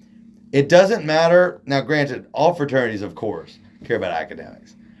 It doesn't matter. Now, granted, all fraternities, of course, care about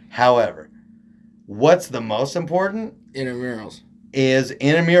academics. However, what's the most important? Intramurals. Is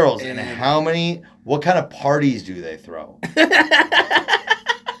intramurals and what kind of parties do they throw?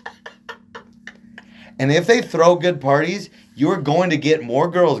 And if they throw good parties, you're going to get more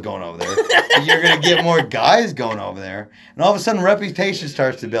girls going over there. You're going to get more guys going over there. And all of a sudden, reputation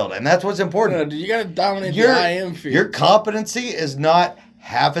starts to build. And that's what's important. No, you got to dominate the IM field. Your competency is not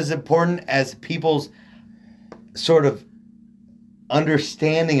half as important as people's sort of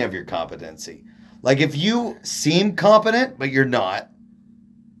understanding of your competency. If you seem competent, but you're not,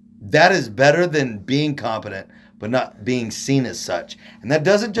 that is better than being competent, but not being seen as such. And that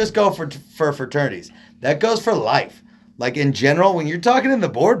doesn't just go for fraternities. That goes for life. In general, when you're talking in the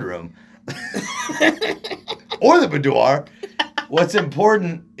boardroom or the boudoir, what's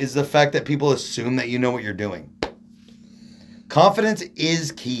important is the fact that people assume that you know what you're doing. Confidence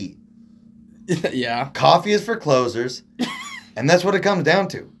is key. Yeah. Coffee is for closers, and that's what it comes down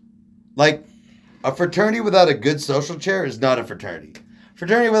to. A fraternity without a good social chair is not a fraternity.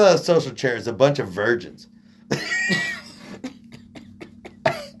 Fraternity without a social chair is a bunch of virgins.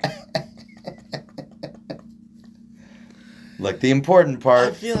 Look, the important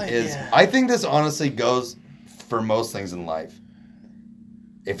part is, I think this honestly goes for most things in life.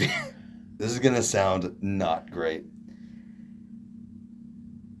 This is going to sound not great.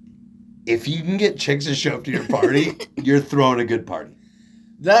 If you can get chicks to show up to your party, you're throwing a good party.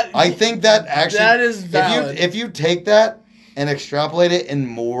 I think that actually, that is valid. If you take that and extrapolate it in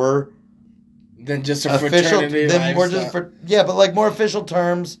more than just a official, fraternity but like more official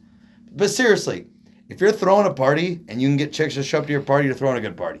terms. But seriously, if you're throwing a party and you can get chicks to show up to your party, you're throwing a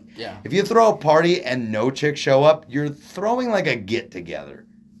good party. Yeah. If you throw a party and no chicks show up, you're throwing like a get together.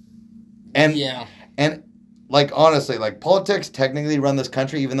 And like honestly, like politics technically run this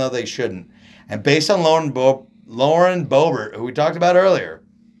country even though they shouldn't. And based on Lauren Boebert, who we talked about earlier,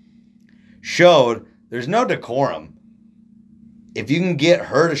 showed there's no decorum. If you can get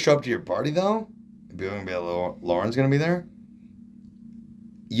her to show up to your party though, if you're gonna be Lauren's gonna be there,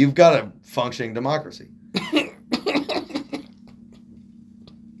 you've got a functioning democracy.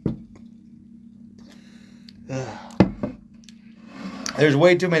 There's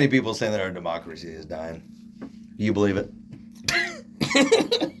way too many people saying that our democracy is dying. You believe it?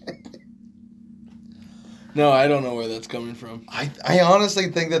 No, I don't know where that's coming from. I honestly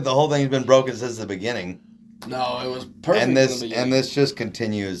think that the whole thing's been broken since the beginning. No, it was perfect and in the beginning. And this just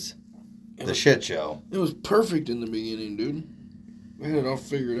continues the shit show. It was perfect in the beginning, dude. We had it all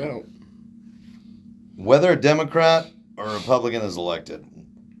figured out. Whether a Democrat or a Republican is elected,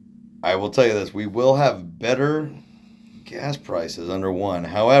 I will tell you this, we will have better gas prices under one.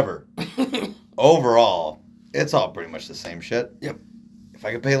 However, overall, it's all pretty much the same shit. Yep. If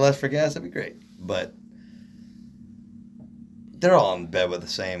I could pay less for gas, that'd be great. But they're all in bed with the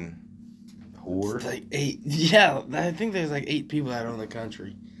same whore. It's like 8. Yeah, I think there's like 8 people that own the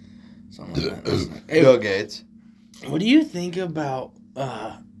country. Something like that. Bill Gates. What do you think about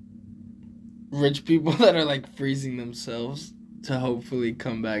rich people that are like freezing themselves to hopefully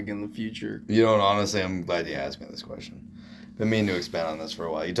come back in the future? You know what, honestly, I'm glad you asked me this question. Been meaning to expand on this for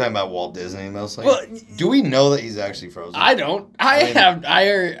a while. You talking about Walt Disney mostly? Well, do we know that he's actually frozen? I don't. I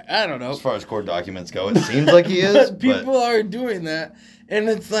don't know. As far as court documents go, it seems like he is. People are doing that, and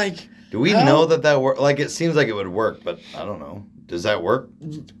it's like, do we know that works? Like, it seems like it would work, but I don't know. Does that work?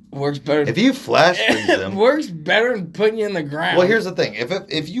 Works better. If you flash freeze them, it works better than putting you in the ground. Well, here's the thing: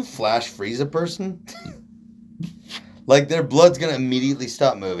 if you flash freeze a person, like their blood's gonna immediately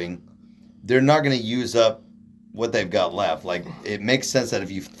stop moving. They're not gonna use up what they've got left. Like, it makes sense that if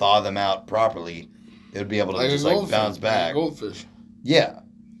you thaw them out properly, it would be able to just like bounce back. Like a goldfish. Yeah.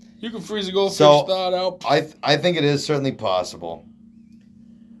 You can freeze a goldfish, thaw it out. I think it is certainly possible.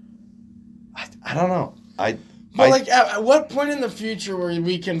 I don't know. But at what point in the future where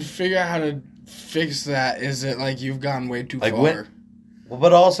we can figure out how to fix that? Is it like you've gone way too far?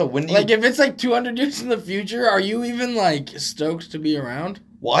 But also, when do you... Like, if it's like 200 years in the future, are you even like stoked to be around?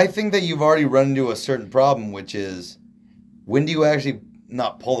 Well, I think that you've already run into a certain problem, which is, when do you actually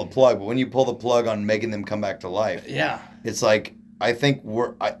not pull the plug, but when you pull the plug on making them come back to life? Yeah. It's like, I think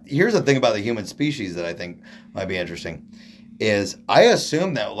here's the thing about the human species that I think might be interesting, is I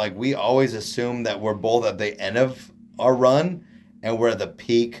assume that, like, we always assume that we're both at the end of our run and we're at the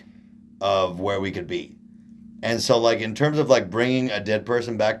peak of where we could be. And so, like, in terms of, like, bringing a dead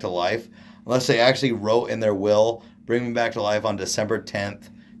person back to life, unless they actually wrote in their will, bring me back to life on December 10th,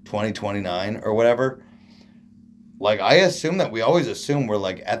 2029 or whatever, like, I assume that we always assume we're,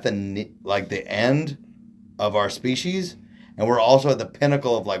 like, at the end of our species, and we're also at the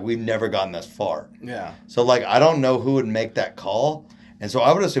pinnacle of, like, we've never gotten this far. Yeah. So, like, I don't know who would make that call, and so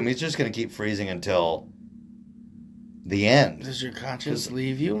I would assume he's just going to keep freezing until the end. Does your conscience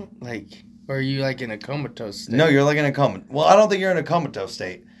leave you? Like, or are you, like, in a comatose state? No, you're, like, in a comatose... Well, I don't think you're in a comatose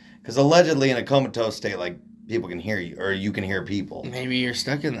state, because allegedly in a comatose state, like, people can hear you, or you can hear people. Maybe you're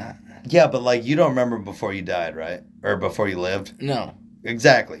stuck in that. Yeah, but, like, you don't remember before you died, right? Or before you lived? No.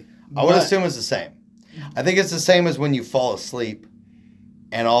 Exactly. I would assume it's the same. I think it's the same as when you fall asleep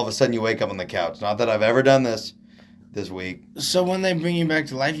and all of a sudden you wake up on the couch. Not that I've ever done this week. So when they bring you back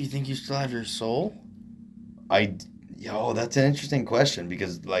to life, you think you still have your soul? That's an interesting question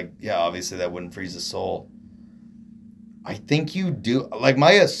because, like, yeah, obviously that wouldn't freeze the soul. I think you do. Like,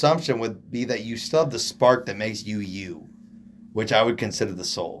 my assumption would be that you still have the spark that makes you you, which I would consider the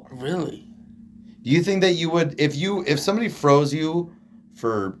soul. Really? Do you think that you would, if somebody froze you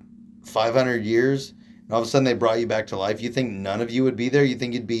for 500 years and all of a sudden they brought you back to life, you think none of you would be there? You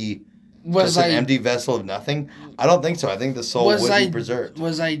think you'd be just an empty vessel of nothing? I don't think so. I think the soul would be preserved.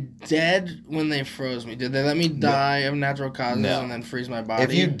 Was I dead when they froze me? Did they let me die of natural causes and then freeze my body?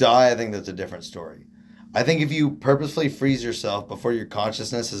 If you die, I think that's a different story. I think if you purposefully freeze yourself before your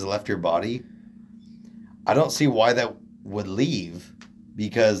consciousness has left your body, I don't see why that would leave,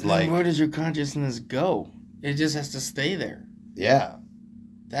 because where does your consciousness go? It just has to stay there. Yeah.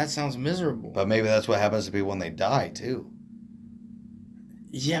 That sounds miserable. But maybe that's what happens to people when they die, too.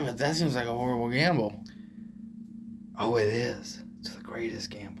 Yeah, but that seems like a horrible gamble. Oh, it is. It's the greatest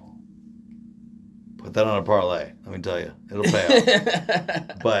gamble. Put that on a parlay. Let me tell you. It'll pay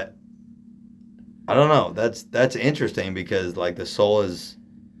off. But I don't know. That's interesting because, the soul is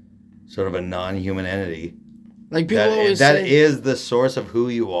sort of a non-human entity. Like, people always say... That is the source of who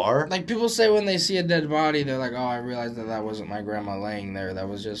you are. Like, people say when they see a dead body, they're like, oh, I realized that wasn't my grandma laying there. That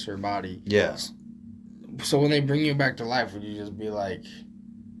was just her body. Yes. So when they bring you back to life, would you just be like...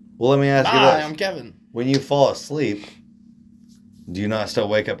 Well, let me ask you this. Hi, I'm Kevin. When you fall asleep, do you not still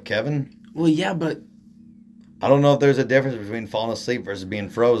wake up Kevin? Well, yeah, but... I don't know if there's a difference between falling asleep versus being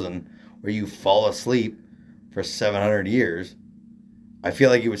frozen, where you fall asleep for 700 years. I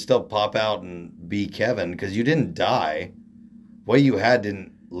feel like you would still pop out and be Kevin because you didn't die. What you had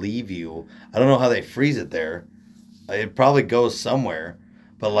didn't leave you. I don't know how they freeze it there. It probably goes somewhere.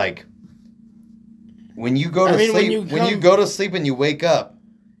 But when you go to sleep, when you go to sleep and you wake up,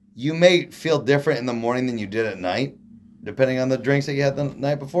 you may feel different in the morning than you did at night, depending on the drinks that you had the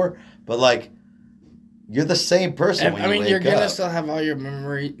night before. But you're the same person when you wake up. You're gonna still have all your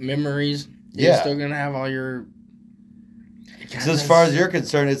memories. You're still gonna have all your. Because as far as you're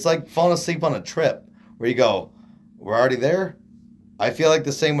concerned, it's like falling asleep on a trip where you go, we're already there. I feel like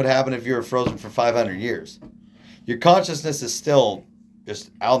the same would happen if you were frozen for 500 years. Your consciousness is still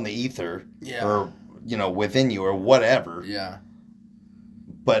just out in the ether or, within you or whatever. Yeah.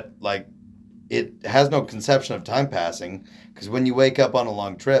 But, it has no conception of time passing because when you wake up on a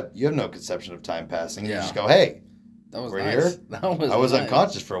long trip, you have no conception of time passing. Yeah. You just go, hey, we're nice. Here. I was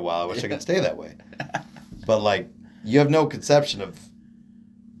unconscious for a while. I wish I could stay that way. But, you have no conception of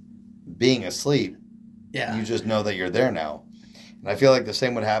being asleep. Yeah. You just know that you're there now. And I feel like the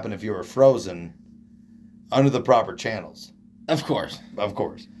same would happen if you were frozen under the proper channels. Of course. Of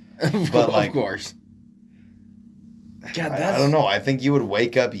course. But of course. God, I don't know. I think you would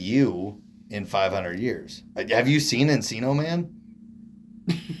wake up you in 500 years. Have you seen Encino Man?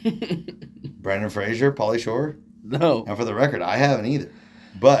 Brendan Fraser, Pauly Shore? No. And for the record, I haven't either.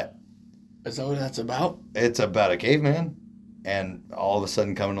 But... Is that what that's about? It's about a caveman and all of a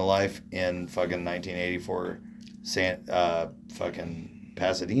sudden coming to life in fucking 1984 fucking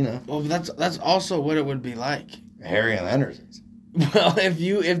Pasadena. Well, that's also what it would be like. Harry and the Hendersons. Well,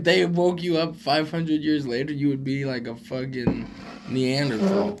 if they woke you up 500 years later, you would be like a fucking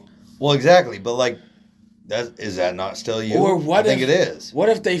Neanderthal. Well, exactly. But is that not still you? Or what? I think it is. What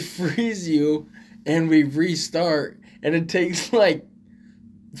if they freeze you and we restart and it takes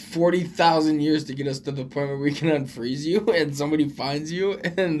 40,000 years to get us to the point where we can unfreeze you, and somebody finds you,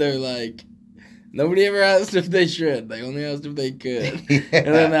 and they're like, nobody ever asked if they should. They only asked if they could. Yeah.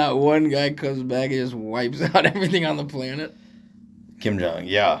 And then that one guy comes back and just wipes out everything on the planet. Kim Jong,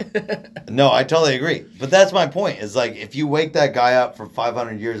 yeah. No, I totally agree. But that's my point. Is if you wake that guy up from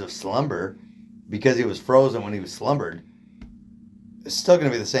 500 years of slumber because he was frozen when he was slumbered, it's still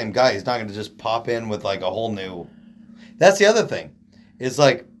going to be the same guy. He's not going to just pop in with a whole new... That's the other thing. It's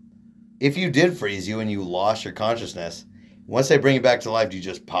if you did freeze you and you lost your consciousness, once they bring you back to life, do you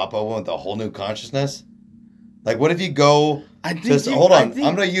just pop open with a whole new consciousness? What if you go... hold on.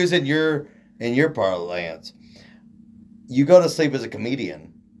 I'm going to use it in your parlance. You go to sleep as a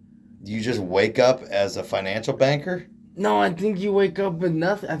comedian. Do you just wake up as a financial banker? No, I think you wake up with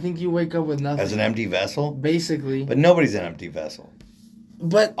nothing. As an empty vessel? Basically. But nobody's an empty vessel.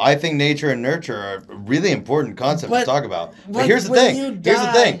 But I think nature and nurture are a really important concept to talk about. But here's the thing. Here's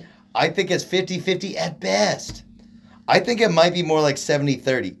the thing. I think it's 50-50 at best. I think it might be more like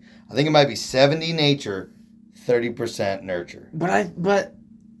 70-30. I think it might be 70 nature, 30% nurture. But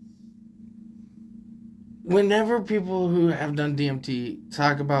whenever people who have done DMT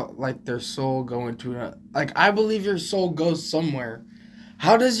talk about their soul going to I believe your soul goes somewhere.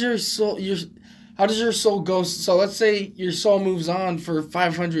 How does your soul go? So let's say your soul moves on for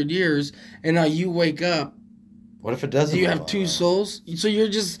 500 years, and now you wake up. What if it doesn't? Do you have two souls? So you're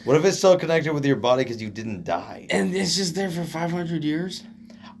just... What if it's still connected with your body because you didn't die? And it's just there for 500 years?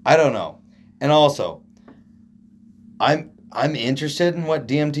 I don't know. And also, I'm interested in what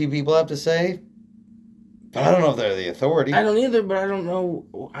DMT people have to say, but I don't know if they're the authority. I don't either, but I don't know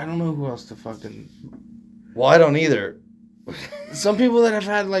who else to fucking... Well, I don't either. Some people that have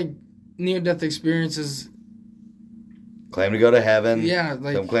had, near-death experiences. Claim to go to heaven. Yeah,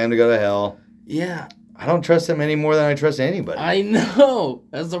 like Some claim to go to hell. yeah. I don't trust them any more than I trust anybody. I know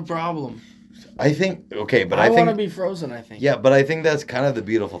that's the problem. I think okay, but I I want to think be frozen. I think. yeah, but I think that's kind of the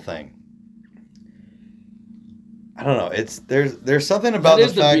beautiful thing. I don't know. It's there's something about That the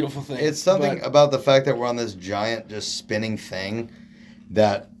is the fact. beautiful thing, It's something but- about the fact that we're on this giant, just spinning thing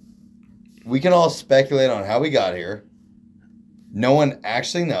that we can all speculate on how we got here. No one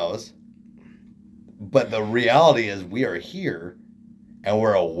actually knows, but the reality is we are here, and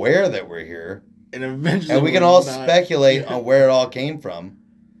we're aware that we're here, And eventually, and we can we're all not- speculate on where it all came from.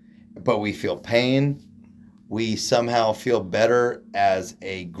 But we feel pain. We somehow feel better as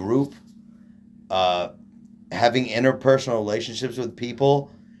a group. Having interpersonal relationships with people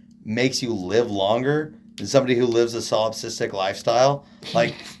makes you live longer than somebody who lives a solipsistic lifestyle.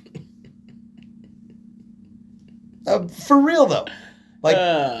 Like, for real though.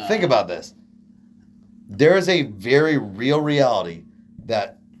 Like, think about this. There is a very real reality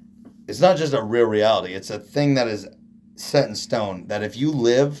that it's not just a real reality. It's a thing that is set in stone that if you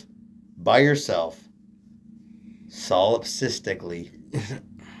live by yourself, solipsistically,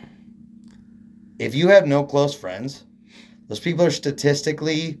 if you have no close friends, those people are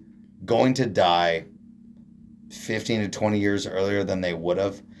statistically going to die 15 to 20 years earlier than they would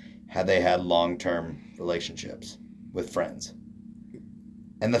have had they had long-term relationships with friends.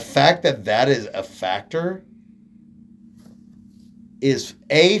 And the fact that that is a factor is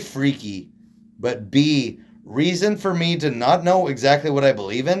A, freaky, but B, reason for me to not know exactly what I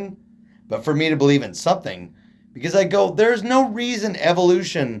believe in, but for me to believe in something. Because I go, there's no reason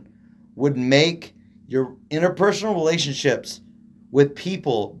evolution would make your interpersonal relationships with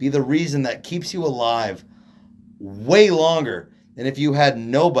people be the reason that keeps you alive way longer than if you had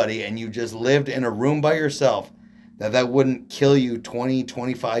nobody and you just lived in a room by yourself, that wouldn't kill you 20,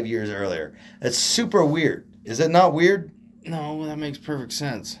 25 years earlier. That's super weird. Is it not weird? No, that makes perfect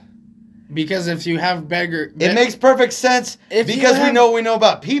sense. Because if you have It makes perfect sense because we know what we know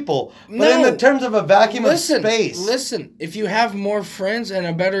about people. But in the terms of a vacuum of space. Listen, if you have more friends and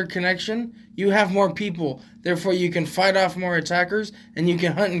a better connection, you have more people. Therefore, you can fight off more attackers and you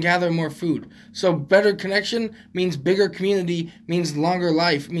can hunt and gather more food. So better connection means bigger community, means longer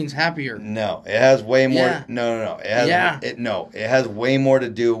life, means happier. No, it has way more. Yeah. No. It has way more to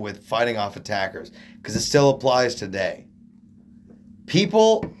do with fighting off attackers because it still applies today.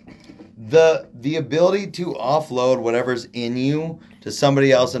 People, the ability to offload whatever's in you to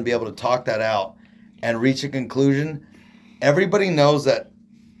somebody else and be able to talk that out and reach a conclusion. Everybody knows that,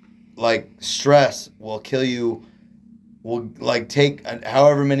 like, stress will kill you, will, like, take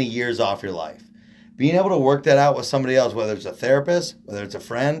however many years off your life. Being able to work that out with somebody else, whether it's a therapist, whether it's a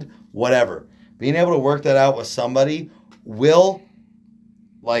friend, whatever. Being able to work that out with somebody will,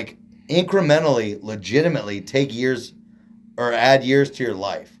 like, incrementally, legitimately take years or add years to your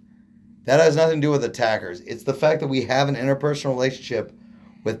life. That has nothing to do with attackers. It's the fact that we have an interpersonal relationship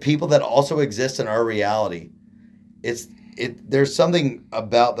with people that also exist in our reality. There's something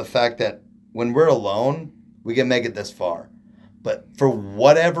about the fact that when we're alone, we can make it this far. But for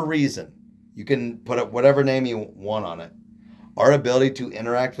whatever reason, you can put up whatever name you want on it. Our ability to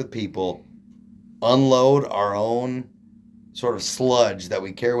interact with people, unload our own sort of sludge that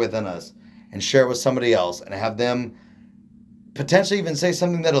we carry within us, and share it with somebody else, and have them potentially even say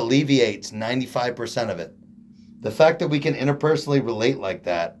something that alleviates 95% of it. The fact that we can interpersonally relate like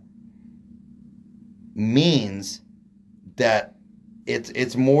that means that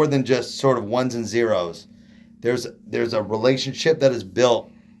it's more than just sort of ones and zeros. There's a relationship that is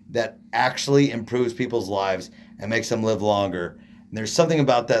built that actually improves people's lives and makes them live longer. And there's something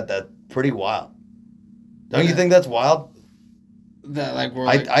about that that's pretty wild. Don't you think that's wild? That like we're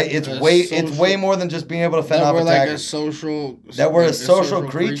it's way more than just being able to fend off attackers. That we're a social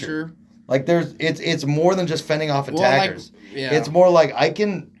creature. Like it's more than just fending off attackers. It's more like I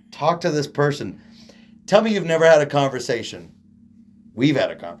can talk to this person. Tell me you've never had a conversation. We've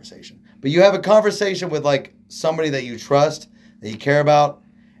had a conversation. But you have a conversation with like somebody that you trust, that you care about,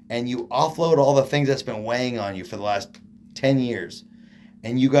 and you offload all the things that's been weighing on you for the last 10 years.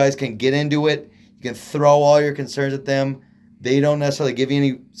 And you guys can get into it. You can throw all your concerns at them. They don't necessarily give you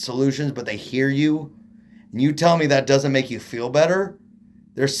any solutions, but they hear you. And you tell me that doesn't make you feel better.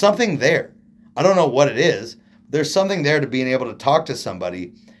 There's something there. I don't know what it is. There's something there to being able to talk to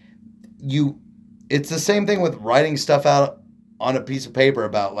somebody. It's the same thing with writing stuff out on a piece of paper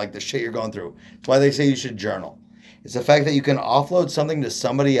about like the shit you're going through. It's why they say you should journal. It's the fact that you can offload something to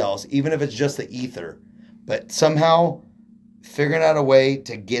somebody else, even if it's just the ether, but somehow figuring out a way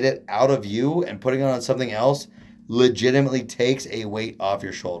to get it out of you and putting it on something else legitimately takes a weight off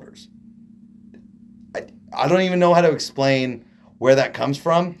your shoulders. I don't even know how to explain where that comes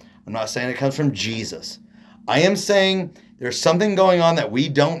from. I'm not saying it comes from Jesus. I am saying there's something going on that we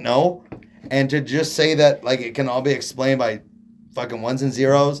don't know, and to just say that like it can all be explained by fucking ones and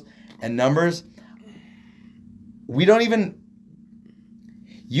zeros and numbers, we don't even.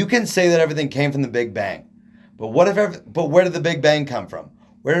 You can say that everything came from the Big Bang, but where did the Big Bang come from?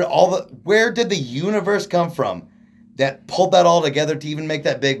 Where did the universe come from that pulled that all together to even make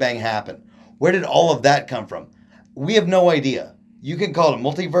that Big Bang happen? Where did all of that come from? We have no idea. You can call it a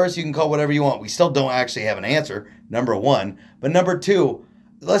multiverse, you can call it whatever you want. We still don't actually have an answer, number one. But number two,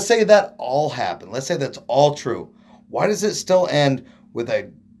 let's say that all happened. Let's say that's all true. Why does it still end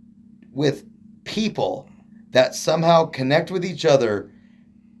with people that somehow connect with each other,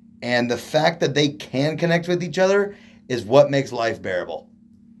 and the fact that they can connect with each other is what makes life bearable?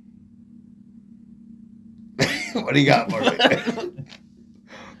 What do you got for me?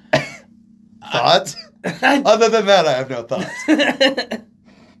 Thoughts? Other than that, I have no thoughts.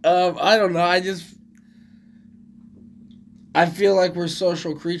 I don't know. I feel like we're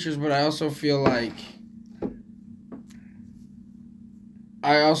social creatures, but I also feel like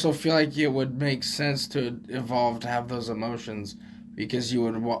it would make sense to evolve to have those emotions, because you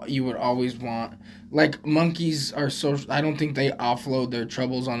would always want, like, monkeys are social. I don't think they offload their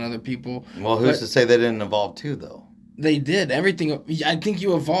troubles on other people. Well, who's to say they didn't evolve too, though? They did. Everything. I think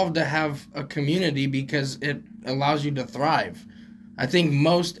you evolved to have a community because it allows you to thrive. I think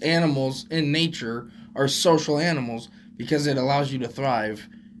most animals in nature are social animals because it allows you to thrive,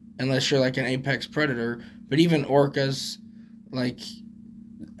 unless you're like an apex predator. But even orcas, like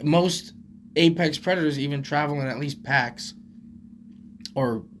most apex predators, even travel in at least packs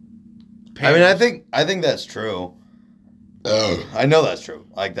or pairs. I mean, I think that's true. I know that's true.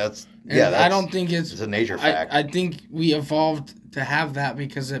 Like that's. And I don't think it's a nature fact. I think we evolved to have that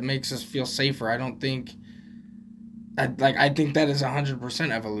because it makes us feel safer. I don't think. I think that is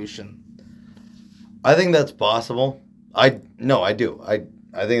 100% evolution. I think that's possible. I do. I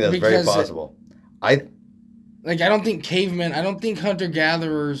think that's very possible. I don't think cavemen. I don't think hunter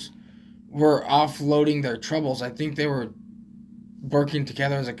gatherers were offloading their troubles. I think they were working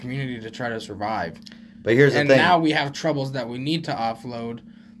together as a community to try to survive. But here's the thing. And now we have troubles that we need to offload.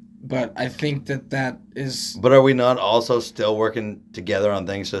 But I think that is... But are we not also still working together on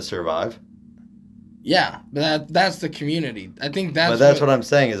things to survive? Yeah, but that's the community. I think that's... But that's what I'm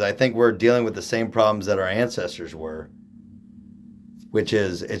saying, is I think we're dealing with the same problems that our ancestors were. Which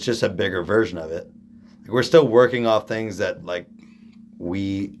is, it's just a bigger version of it. Like, we're still working off things that, like,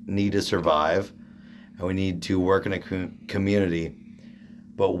 we need to survive. And we need to work in a community.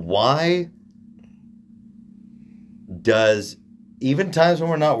 But why does... Even times when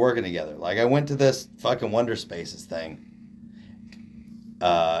we're not working together. Like, I went to this fucking Wonder Spaces thing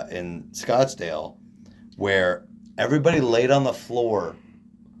in Scottsdale where everybody laid on the floor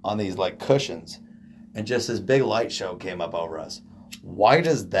on these, like, cushions, and just this big light show came up over us. Why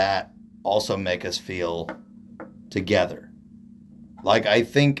does that also make us feel together? Like, I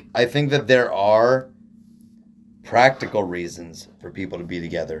think that there are practical reasons for people to be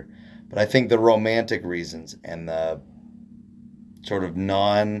together, but I think the romantic reasons and the sort of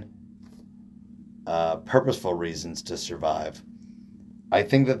purposeful reasons to survive, I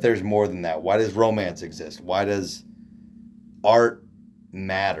think that there's more than that. Why does romance exist? Why does art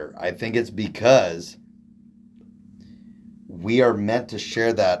matter? I think it's because we are meant to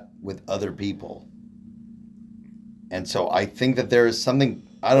share that with other people. And so I think that there is something,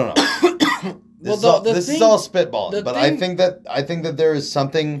 I don't know. This is all spitballing, but I think that there is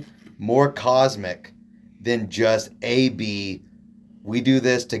something more cosmic than just A-B. We do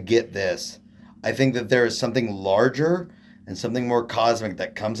this to get this. I think that there is something larger and something more cosmic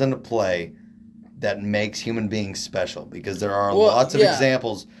that comes into play that makes human beings special, because there are lots of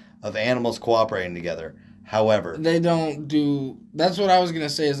examples of animals cooperating together. However, they don't do... That's what I was going to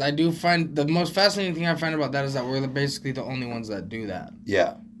say, is I do find... The most fascinating thing I find about that is that we're basically the only ones that do that.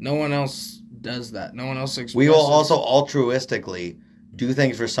 Yeah. No one else does that. No one else expresses... We will also altruistically do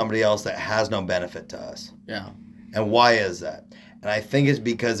things for somebody else that has no benefit to us. Yeah. And why is that? And I think it's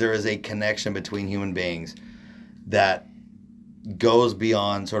because there is a connection between human beings that goes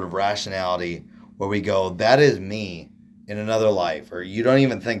beyond sort of rationality, where we go, that is me in another life. Or you don't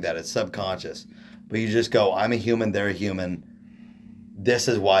even think that. It's subconscious. But you just go, I'm a human, they're a human. This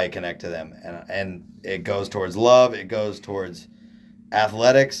is why I connect to them. And it goes towards love. It goes towards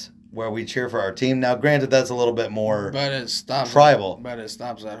athletics, where we cheer for our team. Now, granted, that's a little bit more tribal. But it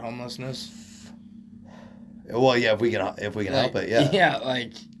stops at homelessness. Well, yeah, if we can help it, yeah. Yeah,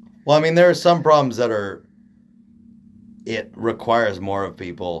 like... Well, I mean, there are some problems that it requires more of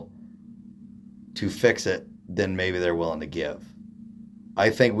people to fix it than maybe they're willing to give. I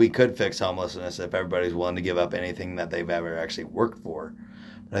think we could fix homelessness if everybody's willing to give up anything that they've ever actually worked for.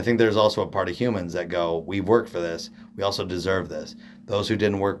 But I think there's also a part of humans that go, we've worked for this. We also deserve this. Those who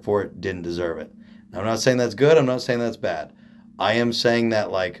didn't work for it didn't deserve it. Now, I'm not saying that's good. I'm not saying that's bad. I am saying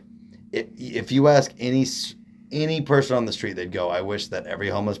that, like, if you ask any person on the street, they'd go, I wish that every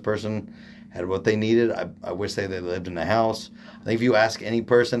homeless person had what they needed. I wish they lived in a house. I think if you ask any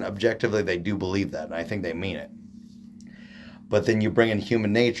person objectively, they do believe that, and I think they mean it. But then you bring in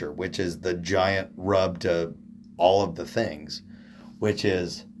human nature, which is the giant rub to all of the things, which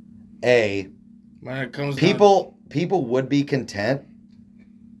is, when it comes people would be content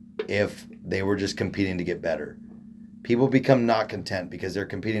if they were just competing to get better. People become not content because they're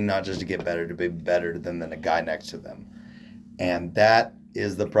competing not just to get better, to be better than the guy next to them. And that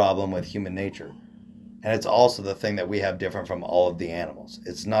is the problem with human nature. And it's also the thing that we have different from all of the animals.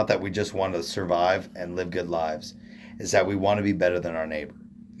 It's not that we just want to survive and live good lives. It's that we want to be better than our neighbor.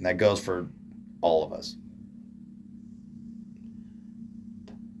 And that goes for all of us.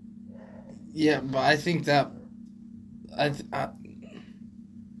 Yeah, but I think that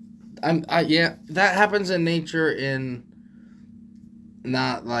that happens in nature, in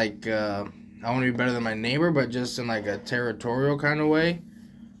not like I want to be better than my neighbor, but just in like a territorial kind of way.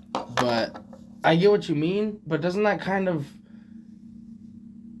 But I get what you mean, but doesn't that kind of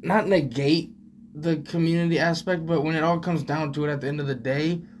not negate the community aspect? But when it all comes down to it, at the end of the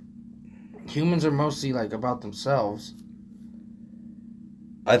day, humans are mostly like about themselves.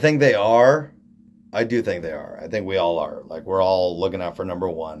 I think they are. I do think they are. I think we all are. Like, we're all looking out for number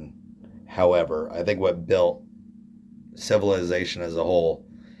one. However, I think what built civilization as a whole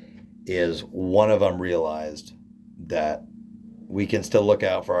is one of them realized that we can still look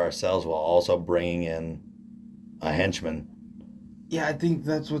out for ourselves while also bringing in a henchman. Yeah, I think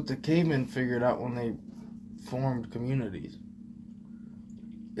that's what the cavemen figured out when they formed communities.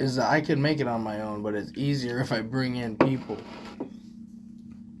 Is that I can make it on my own, but it's easier if I bring in people.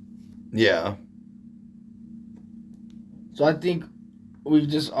 Yeah. So I think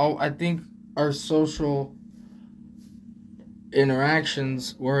I think our social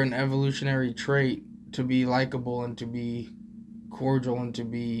interactions were an evolutionary trait to be likable and to be cordial and to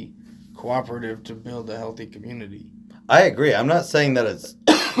be cooperative to build a healthy community. I agree. I'm not saying that it's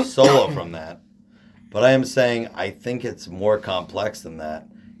solo from that, but I am saying I think it's more complex than that.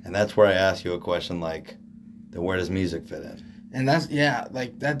 And that's where I ask you a question like, then where does music fit in? And that's,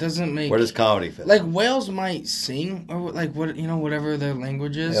 like, that doesn't make... Where does comedy fit in? Like, whales might sing, or, like, whatever their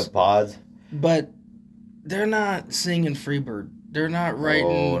language is. They have pods. But they're not singing Freebird. They're not writing...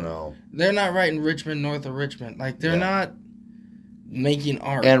 Oh, no. They're not writing Richmond, north of Richmond. Like, they're not making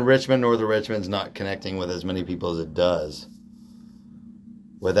art. And Richmond, north of Richmond's not connecting with as many people as it does.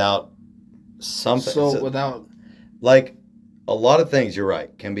 Without something. So, without... Like, a lot of things, you're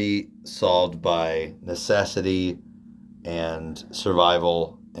right, can be solved by necessity and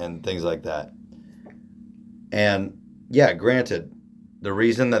survival and things like that. And yeah, granted, the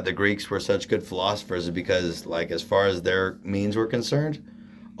reason that the Greeks were such good philosophers is because, like, as far as their means were concerned,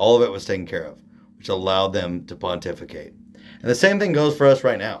 all of it was taken care of, which allowed them to pontificate. And the same thing goes for us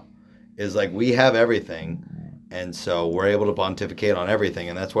right now, is like we have everything, and so we're able to pontificate on everything,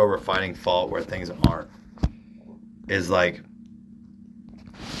 and that's why we're finding fault where things aren't. Is like,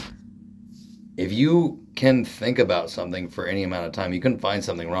 if you can think about something for any amount of time, you can find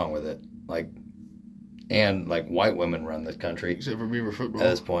something wrong with it. Like, and like white women run this country. Except for Beaver football. At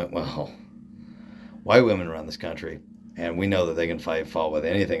this point, well, white women run this country, and we know that they can fight fault with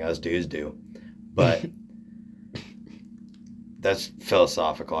anything us dudes do. But that's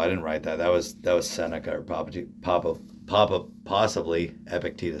philosophical. I didn't write that. That was Seneca or possibly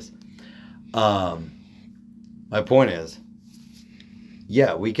Epictetus. My point is,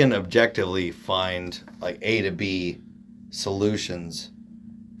 yeah, we can objectively find like A to B solutions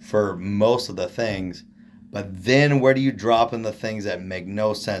for most of the things, but then where do you drop in the things that make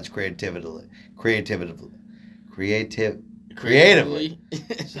no sense creatively?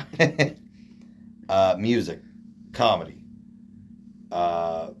 Music, comedy,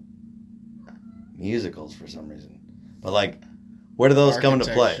 musicals for some reason. But like, where do those come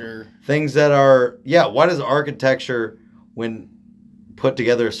into play? Things that are, why does architecture, when put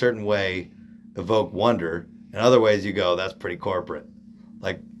together a certain way, evoke wonder? In other ways you go, that's pretty corporate.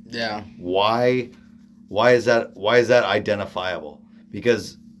 Like, why is that identifiable?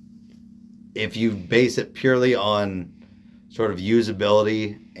 Because if you base it purely on sort of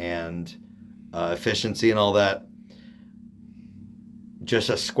usability and efficiency and all that, just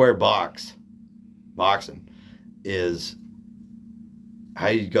a square boxing is how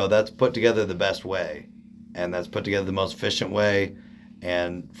you go, that's put together the best way, and that's put together the most efficient way,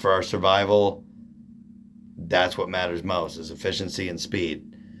 and for our survival, that's what matters most, is efficiency and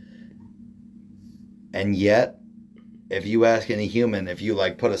speed. And yet, if you ask any human, if you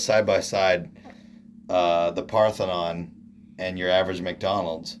like put a side by side the Parthenon and your average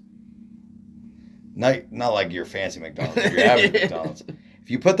McDonald's, not like your fancy McDonald's, but your average McDonald's,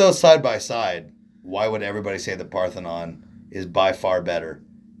 if you put those side by side, why would everybody say the Parthenon is by far better?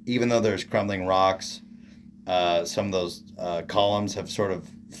 Even though there's crumbling rocks, some of those columns have sort of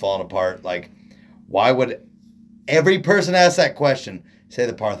fallen apart. Like, why would every person ask that question say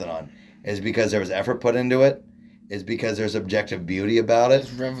the Parthenon? Is because there was effort put into it? Is because there's objective beauty about it?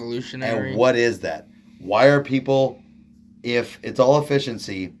 It's revolutionary. And what is that? Why are people, if it's all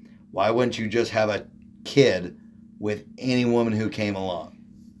efficiency, why wouldn't you just have a kid with any woman who came along?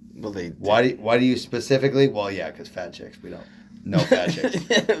 Well, they why do you specifically? Well, yeah, because fat chicks, we don't. No fat chicks.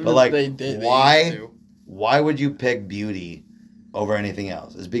 But like, why would you pick beauty over anything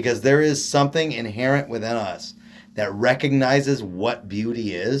else? Is because there is something inherent within us that recognizes what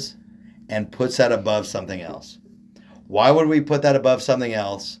beauty is and puts that above something else. Why would we put that above something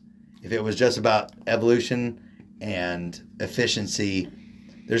else if it was just about evolution and efficiency?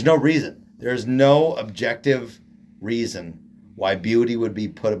 There's no reason. There's no objective reason why beauty would be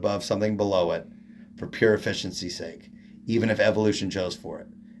put above something below it for pure efficiency's sake, even if evolution chose for it.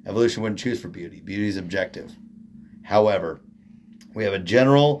 Evolution wouldn't choose for beauty. Beauty is objective. However, we have a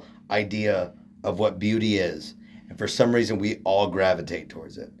general idea of what beauty is, and for some reason we all gravitate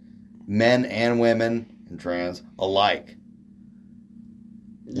towards it. Men and women and trans alike.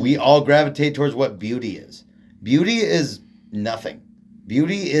 We all gravitate towards what beauty is. Beauty is nothing.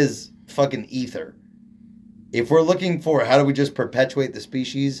 Beauty is fucking ether. If we're looking for how do we just perpetuate the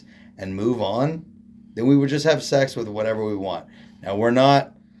species and move on, then we would just have sex with whatever we want. Now, we're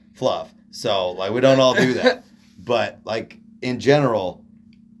not fluff, so like we don't all do that. But like in general,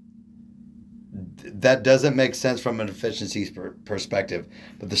 that doesn't make sense from an efficiency perspective.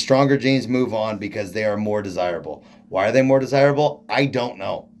 But the stronger genes move on because they are more desirable. Why are they more desirable? I don't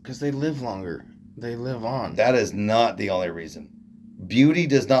know. Because they live longer. They live on. That is not the only reason. Beauty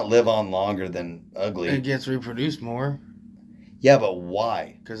does not live on longer than ugly. It gets reproduced more. Yeah, but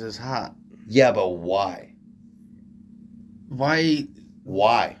why? Because it's hot. Yeah, but why? Why?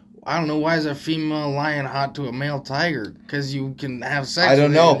 I don't know. Why is a female lion hot to a male tiger? Because you can have sex I don't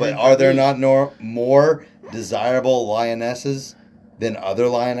with know, it but are there not more desirable lionesses than other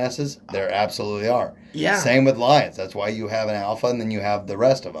lionesses? There absolutely are. Yeah. Same with lions. That's why you have an alpha and then you have the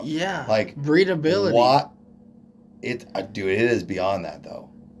rest of them. Yeah. Like breedability. What? Dude, it is beyond that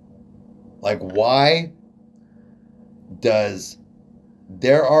though. Like, why does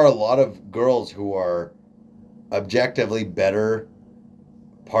there are a lot of girls who are objectively better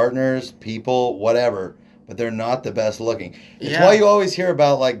partners, people, whatever, but they're not the best looking. It's why you always hear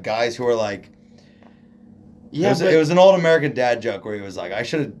about like guys who are like, it was an old American dad joke where he was like, I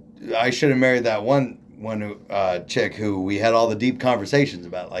should have married that one chick who we had all the deep conversations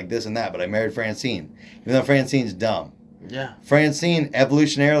about like this and that, but I married Francine, even though Francine's dumb. Yeah. Francine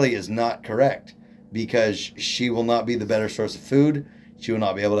evolutionarily is not correct because she will not be the better source of food. She will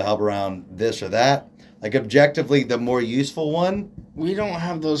not be able to help around this or that. Like objectively, the more useful one. We don't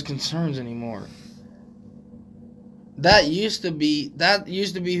have those concerns anymore. That used to be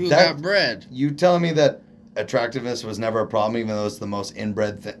who got bred. You telling me that attractiveness was never a problem, even though it's the most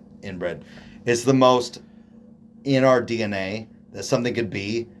inbred. It's the most in our DNA that something could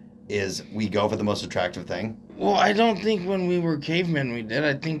be, is we go for the most attractive thing. Well, I don't think when we were cavemen we did.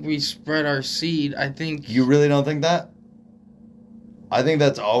 I think we spread our seed. I think... You really don't think that? I think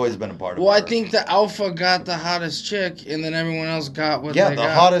that's always been a part of it. Well, I think the alpha got the hottest chick, and then everyone else got what they got. Yeah,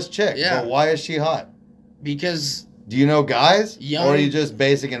 the hottest chick. Yeah. But why is she hot? Because... Do you know guys? Young, or are you just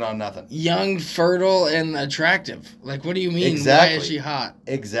basing it on nothing? Young, fertile, and attractive. Like, what do you mean? Exactly. Why is she hot?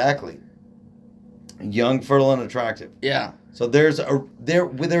 Exactly. Young, fertile, and attractive. Yeah. So there's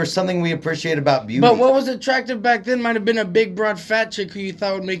something we appreciate about beauty. But what was attractive back then might have been a big, broad, fat chick who you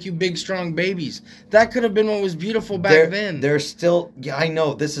thought would make you big, strong babies. That could have been what was beautiful back then. There's still... Yeah, I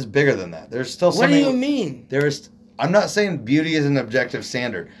know. This is bigger than that. There's still something... What do you mean? I'm not saying beauty is an objective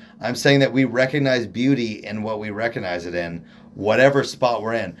standard. I'm saying that we recognize beauty in what we recognize it in, whatever spot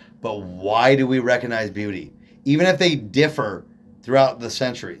we're in. But why do we recognize beauty? Even if they differ throughout the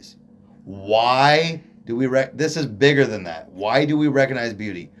centuries. Why do we... This is bigger than that. Why do we recognize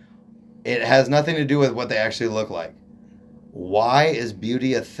beauty? It has nothing to do with what they actually look like. Why is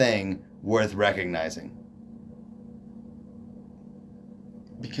beauty a thing worth recognizing?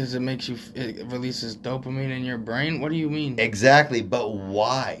 Because it releases dopamine in your brain. What do you mean? Exactly, but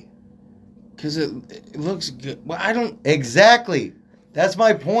why? Because it looks good. Well, I don't. Exactly. That's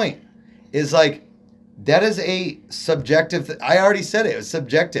my point. Is like, that is a subjective. I already said it. It's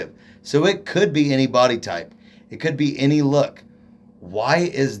subjective. So it could be any body type. It could be any look. Why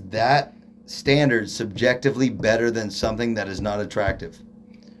is that standard subjectively better than something that is not attractive?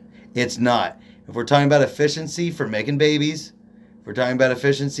 It's not. If we're talking about efficiency for making babies, if we're talking about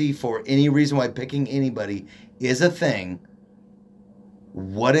efficiency for any reason why picking anybody is a thing,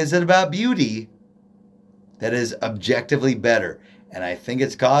 what is it about beauty that is objectively better? And I think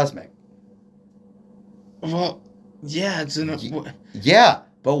it's cosmic. Well, yeah, it's in a. Yeah,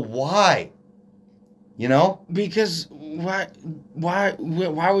 but why? You know? Because why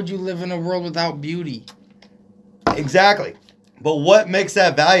would you live in a world without beauty? Exactly. But what makes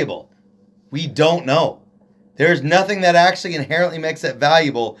that valuable? We don't know. There's nothing that actually inherently makes that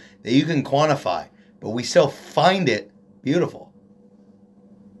valuable that you can quantify, but we still find it beautiful.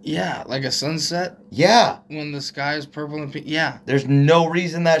 Yeah, like a sunset. Yeah. When the sky is purple and pink. Yeah. There's no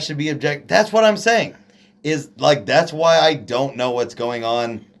reason that should be objective. That's what I'm saying. Is like, that's why I don't know what's going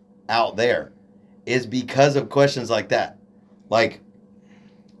on out there. Is because of questions like that. Like,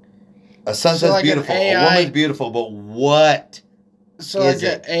 a sunset's beautiful, a woman's beautiful, but what so is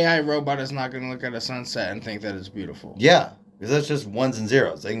like an AI robot is not going to look at a sunset and think that it's beautiful. Yeah, because that's just ones and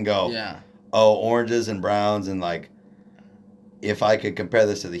zeros. They can go, oh, oranges and browns, and like, if I could compare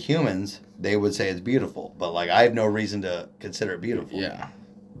this to the humans, they would say it's beautiful. But like, I have no reason to consider it beautiful. Yeah.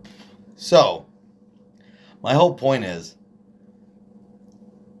 So, my whole point is,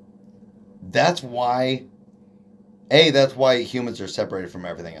 that's why humans are separated from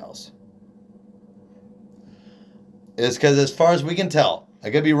everything else. It's because as far as we can tell, I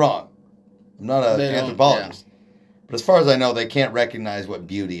could be wrong. I'm not an anthropologist. Yeah. But as far as I know, they can't recognize what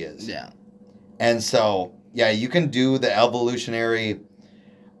beauty is. Yeah. And so, yeah, you can do the evolutionary,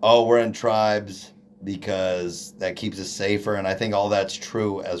 oh, we're in tribes because that keeps us safer. And I think all that's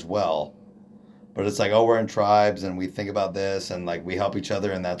true as well. But it's like, oh, we're in tribes and we think about this and like we help each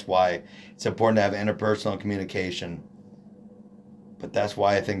other. And that's why it's important to have interpersonal communication. But that's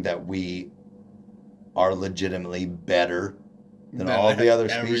why I think that we are legitimately better than all of the other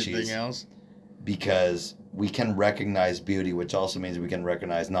species. Everything else. Because we can recognize beauty, which also means we can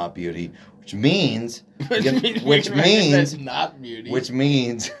recognize not beauty, which means not beauty. Which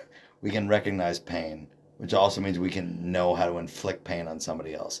means we can recognize pain, which also means we can know how to inflict pain on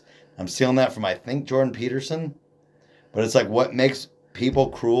somebody else. I'm stealing that from, I think, Jordan Peterson. But it's like, what makes people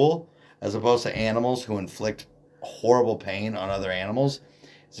cruel as opposed to animals who inflict horrible pain on other animals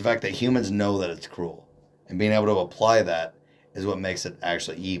is the fact that humans know that it's cruel. And being able to apply that is what makes it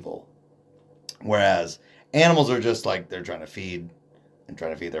actually evil. Whereas animals are just like, they're trying to feed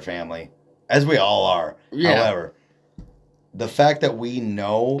their family, as we all are. Yeah. However, the fact that we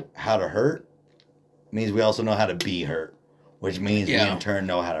know how to hurt means we also know how to be hurt, which means we in turn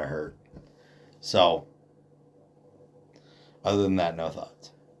know how to hurt. So, other than that, no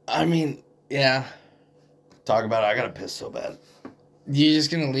thoughts. I mean, yeah. Talk about it. I gotta piss so bad. You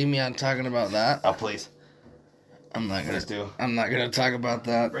just gonna leave me on talking about that? Oh, please. I'm not gonna talk about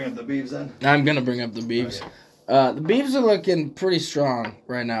that. Bring up the Beavs then. I'm gonna bring up the Beavs. Okay. The Beavs are looking pretty strong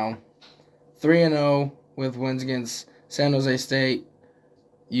right now. 3-0 with wins against San Jose State,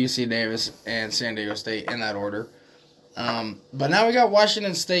 UC Davis, and San Diego State in that order. But now we got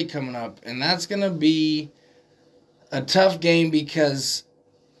Washington State coming up, and that's gonna be a tough game because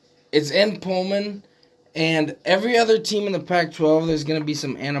it's in Pullman, and every other team in the Pac-12 there's gonna be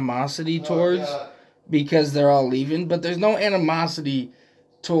some animosity towards. Because they're all leaving, but there's no animosity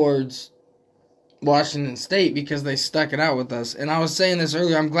towards Washington State because they stuck it out with us. And I was saying this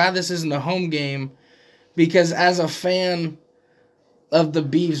earlier, I'm glad this isn't a home game because as a fan of the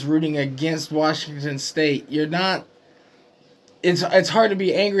Beavs rooting against Washington State, you're not. It's hard to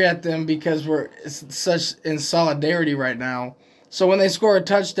be angry at them because we're such in solidarity right now. So when they score a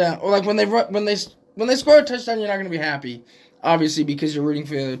touchdown, or like when they score a touchdown, you're not going to be happy. Obviously, because you're rooting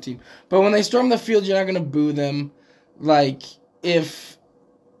for the other team. But when they storm the field, you're not going to boo them. Like, if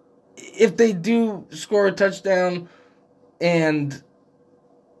they do score a touchdown and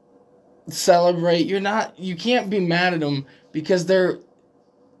celebrate, you can't be mad at them because they've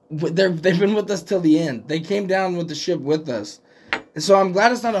been with us till the end. They came down with the ship with us. And so I'm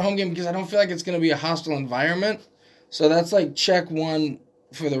glad it's not a home game because I don't feel like it's going to be a hostile environment. So that's like check one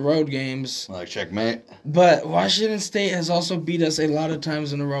for the road games. Like checkmate. But Washington State has also beat us a lot of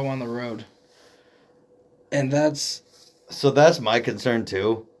times in a row on the road. And that's... So that's my concern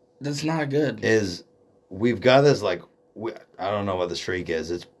too. That's not good. Is we've got this like I don't know what the streak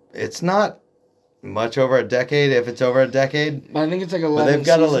is. It's not much over a decade. If it's over a decade, I think it's like 11 but they've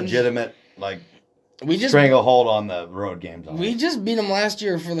got seasons. a legitimate stranglehold on the road games. We just beat them last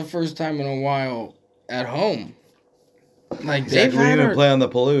year for the first time in a while at home. Like they've had even play on the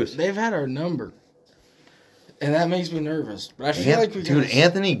Palouse. They've had our number, and that makes me nervous. But I feel like we got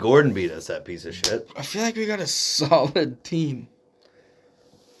Anthony Gordon beat us, that piece of shit. I feel like we got a solid team,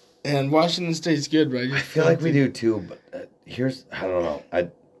 and Washington State's good, right? I feel like we do too. But I don't know. I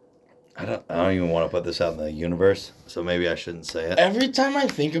don't even want to put this out in the universe, so maybe I shouldn't say it. Every time I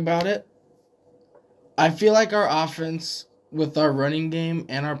think about it, I feel like our offense with our running game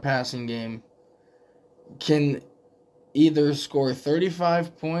and our passing game can either score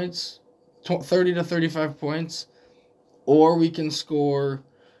 35 points, 30 to 35 points, or we can score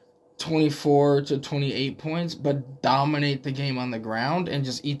 24 to 28 points, but dominate the game on the ground and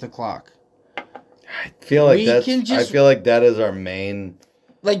just eat the clock. I feel like that is our main.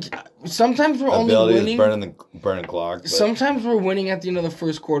 Like sometimes we're only winning. Burning clock. But. Sometimes we're winning at the end of the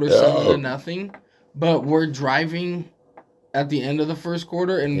first quarter, 7-0, but we're driving at the end of the first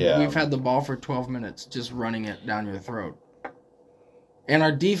quarter, and we've had the ball for 12 minutes, just running it down your throat. And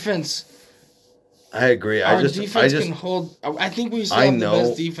our defense. I agree. Our defense can hold. I think we still have the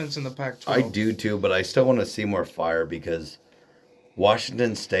best defense in the Pac-12. I do too, but I still want to see more fire because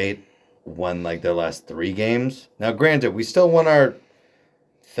Washington State won like their last 3 games. Now, granted, we still won our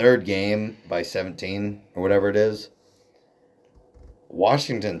 3rd game by 17 or whatever it is.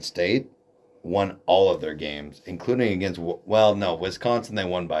 Washington State won all of their games, including against, Wisconsin they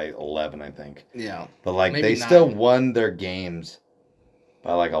won by 11, I think. Yeah. But maybe they 9. Still won their games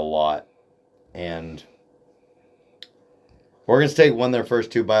by a lot. And Oregon State won their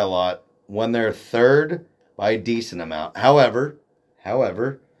first 2 by a lot, won their 3rd by a decent amount. However,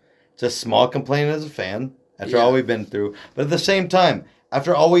 it's a small complaint as a fan after all we've been through. But at the same time,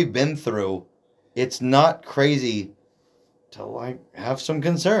 after all we've been through, it's not crazy to have some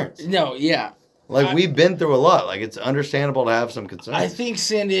concerns. No, yeah. We've been through a lot. It's understandable to have some concerns. I think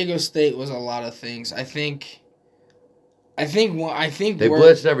San Diego State was a lot of things. I think they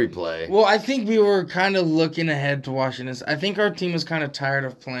blitzed every play. Well, I think we were kind of looking ahead to Washington. I think our team was kind of tired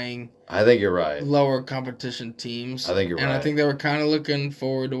of playing. I think you're right. Lower competition teams. I think you're right. And I think they were kind of looking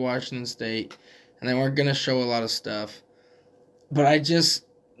forward to Washington State, and they weren't going to show a lot of stuff. But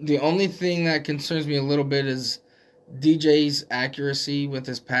the only thing that concerns me a little bit is DJ's accuracy with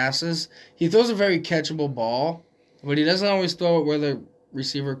his passes. He throws a very catchable ball, but he doesn't always throw it where the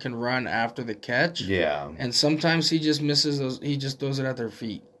receiver can run after the catch. Yeah. And sometimes he just misses those. He just throws it at their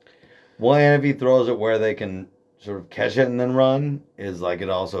feet. Well, and if he throws it where they can sort of catch it and then run, it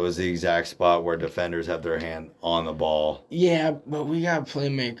also is the exact spot where defenders have their hand on the ball. Yeah, but we got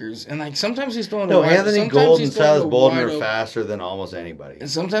playmakers. And sometimes he's throwing Anthony Gold and Silas Bolden are faster than almost anybody. And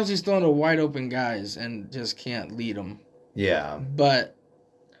sometimes he's throwing to wide open guys and just can't lead them. Yeah. But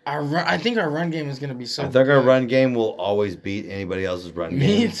I think our run game is going to be so good. Our run game will always beat anybody else's run game.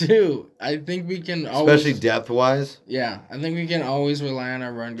 Me too. I think we can always... Especially depth-wise? Yeah, I think we can always rely on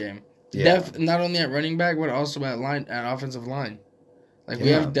our run game. Yeah. Depth, not only at running back, but also at offensive line. We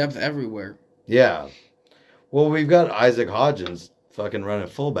have depth everywhere. Yeah. Well, we've got Isaac Hodgins fucking running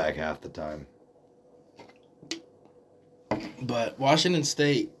fullback half the time. But Washington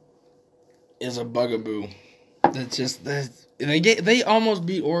State is a bugaboo. They almost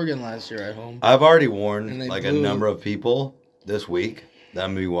beat Oregon last year at home. I've already warned a number of people this week that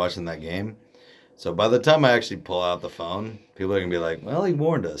I'm going to be watching that game. So by the time I actually pull out the phone, people are going to be like, well, he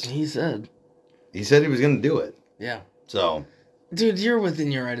warned us. He said he was going to do it. Yeah. So. Dude, you're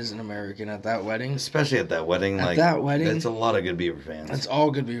within your right as an American at that wedding. Especially at that wedding. That wedding. That's a lot of good Beaver fans. That's all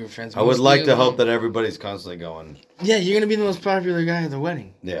good Beaver fans. I would like to hope that everybody's constantly going. Yeah, you're going to be the most popular guy at the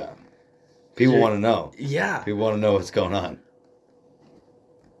wedding. Yeah. People want to know. Yeah. People want to know what's going on.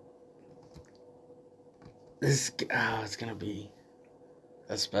 It's going to be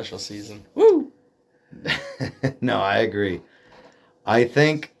a special season. Woo! No, I agree. I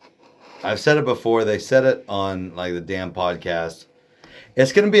think I've said it before. They said it on the damn podcast.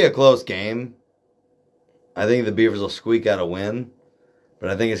 It's going to be a close game. I think the Beavers will squeak out a win, but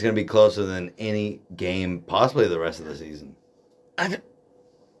I think it's going to be closer than any game, possibly the rest of the season.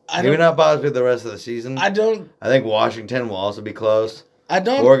 Maybe not possibly the rest of the season. I think Washington will also be close.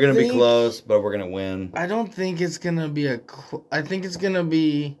 We're going to be close, but we're going to win. I don't think it's going to be I think it's going to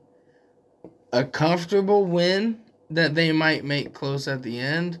be a comfortable win that they might make close at the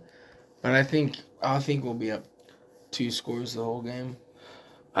end, but I think we'll be up 2 scores the whole game.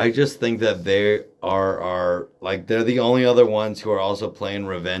 I just think that they are they're the only other ones who are also playing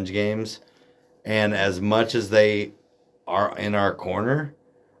revenge games, and as much as they are in our corner,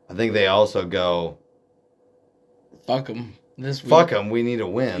 I think they also go, Fuck them this week. fuck them, we need a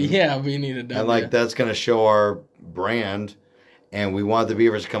win. Yeah, we need a W. And like that's going to show our brand, and we want the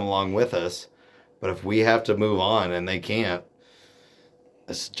Beavers to come along with us. But if we have to move on and they can't,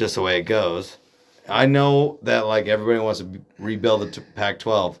 it's just the way it goes. I know that like everybody wants to rebuild the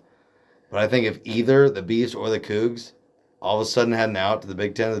Pac-12, but I think if either the Beavs or the Cougs all of a sudden had an out to the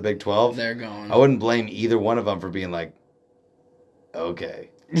Big Ten or the Big 12, they're going. I wouldn't blame either one of them for being like, okay.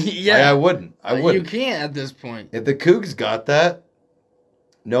 Yeah, like, I wouldn't. You can't at this point. If the Cougs got that,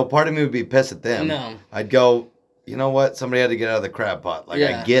 no part of me would be pissed at them. No. I'd go, you know what? Somebody had to get out of the crab pot. Like,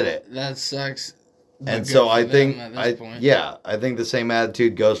 I get it. That sucks. And so I think, I point. think the same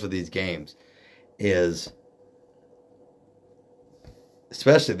attitude goes for these games. Is,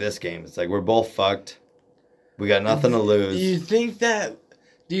 especially this game, it's like we're both fucked. We got nothing to lose. Do you think that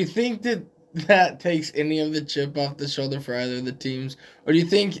takes any of the chip off the shoulder for either of the teams? Or do you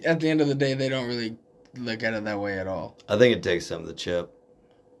think at the end of the day they don't really look at it that way at all? I think it takes some of the chip.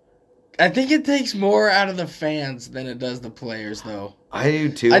 I think it takes more out of the fans than it does the players, though. I do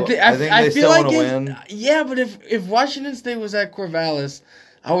too. I think I they feel still like want to win. Yeah, but if Washington State was at Corvallis,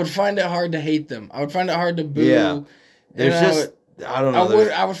 I would find it hard to hate them. I would find it hard to boo. Yeah. There's I don't know.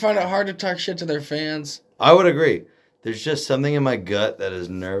 I would find it hard to talk shit to their fans. I would agree. There's just something in my gut that is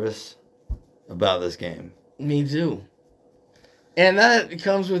nervous about this game. Me too. And that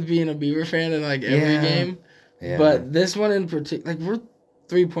comes with being a Beaver fan in like every game. Yeah. But this one in particular, like we're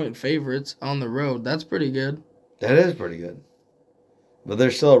 3-point favorites on the road. That's pretty good. That is pretty good. But they're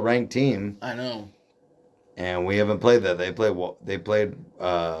still a ranked team. I know. And we haven't played that. They played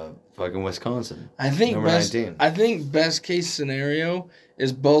fucking Wisconsin. I think number 19. I think best case scenario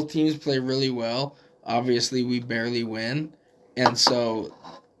is both teams play really well. Obviously, we barely win, and so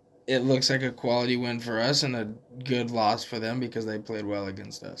it looks like a quality win for us and a good loss for them because they played well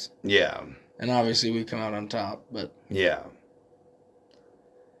against us. Yeah. And obviously, we come out on top, but yeah.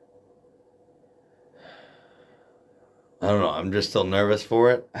 I don't know. I'm just still nervous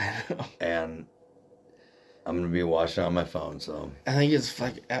for it. I know. And I'm going to be watching on my phone, so. I think it's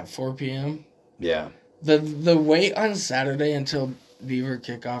like at 4 p.m. Yeah. The wait on Saturday until Beaver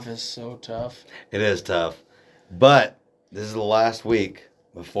kickoff is so tough. It is tough. But this is the last week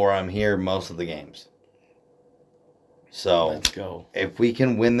before I'm here most of the games. So. Let's go. If we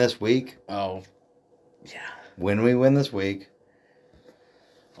can win this week. Oh. Yeah. When we win this week,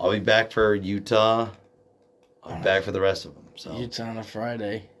 I'll be back for Utah. I'll be back for the rest of them. So. Utah on a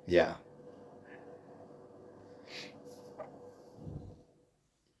Friday. Yeah.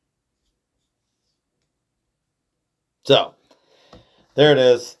 So, there it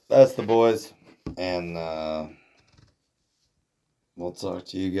is. That's the boys. And we'll talk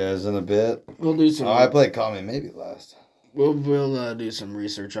to you guys in a bit. We'll do some. I played Call Me Maybe last. We'll do some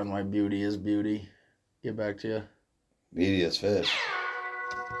research on why beauty is beauty. Get back to you. Beauty is fish.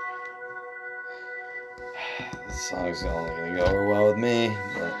 This song's only going to go over well with me.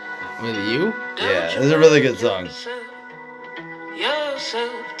 But... With you? Yeah, it's a really good song.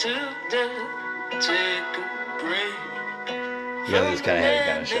 You gotta just kind of have it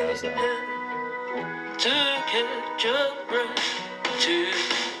kind of show us that. To catch your breath today,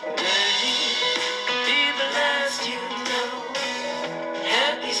 be the last you know.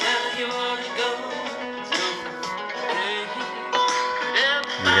 Happy's how you wanna go.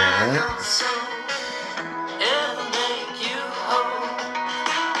 Yeah. Ever make you whole.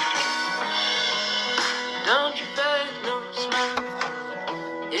 Don't you fake no smile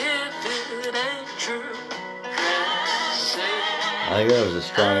if it ain't true. I think that was a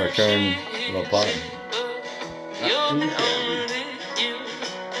strong return from a punt.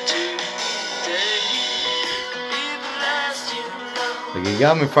 Like, you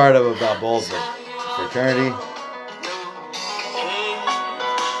got me fired up about both the fraternity.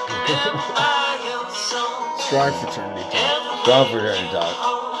 Strong fraternity talk. Strong fraternity talk.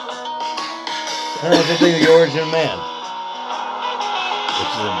 I don't know if think of the origin of man.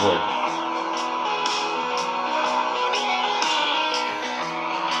 Which is important.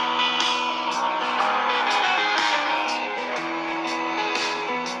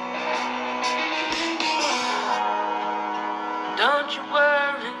 Don't you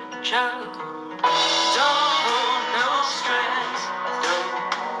worry, child. Don't hold no stress. Don't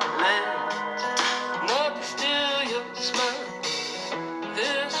let nothing steal your smile.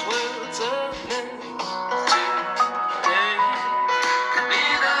 This world's a mess today. Could be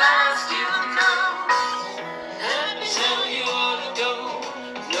the last you know. Happy till you wanna go.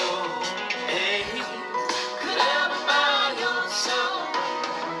 No pain could ever buy your soul.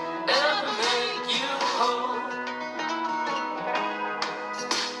 Ever make you whole.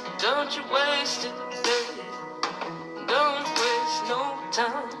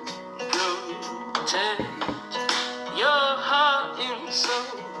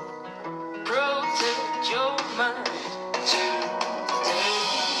 It's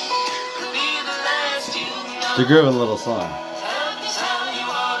a groovy little song.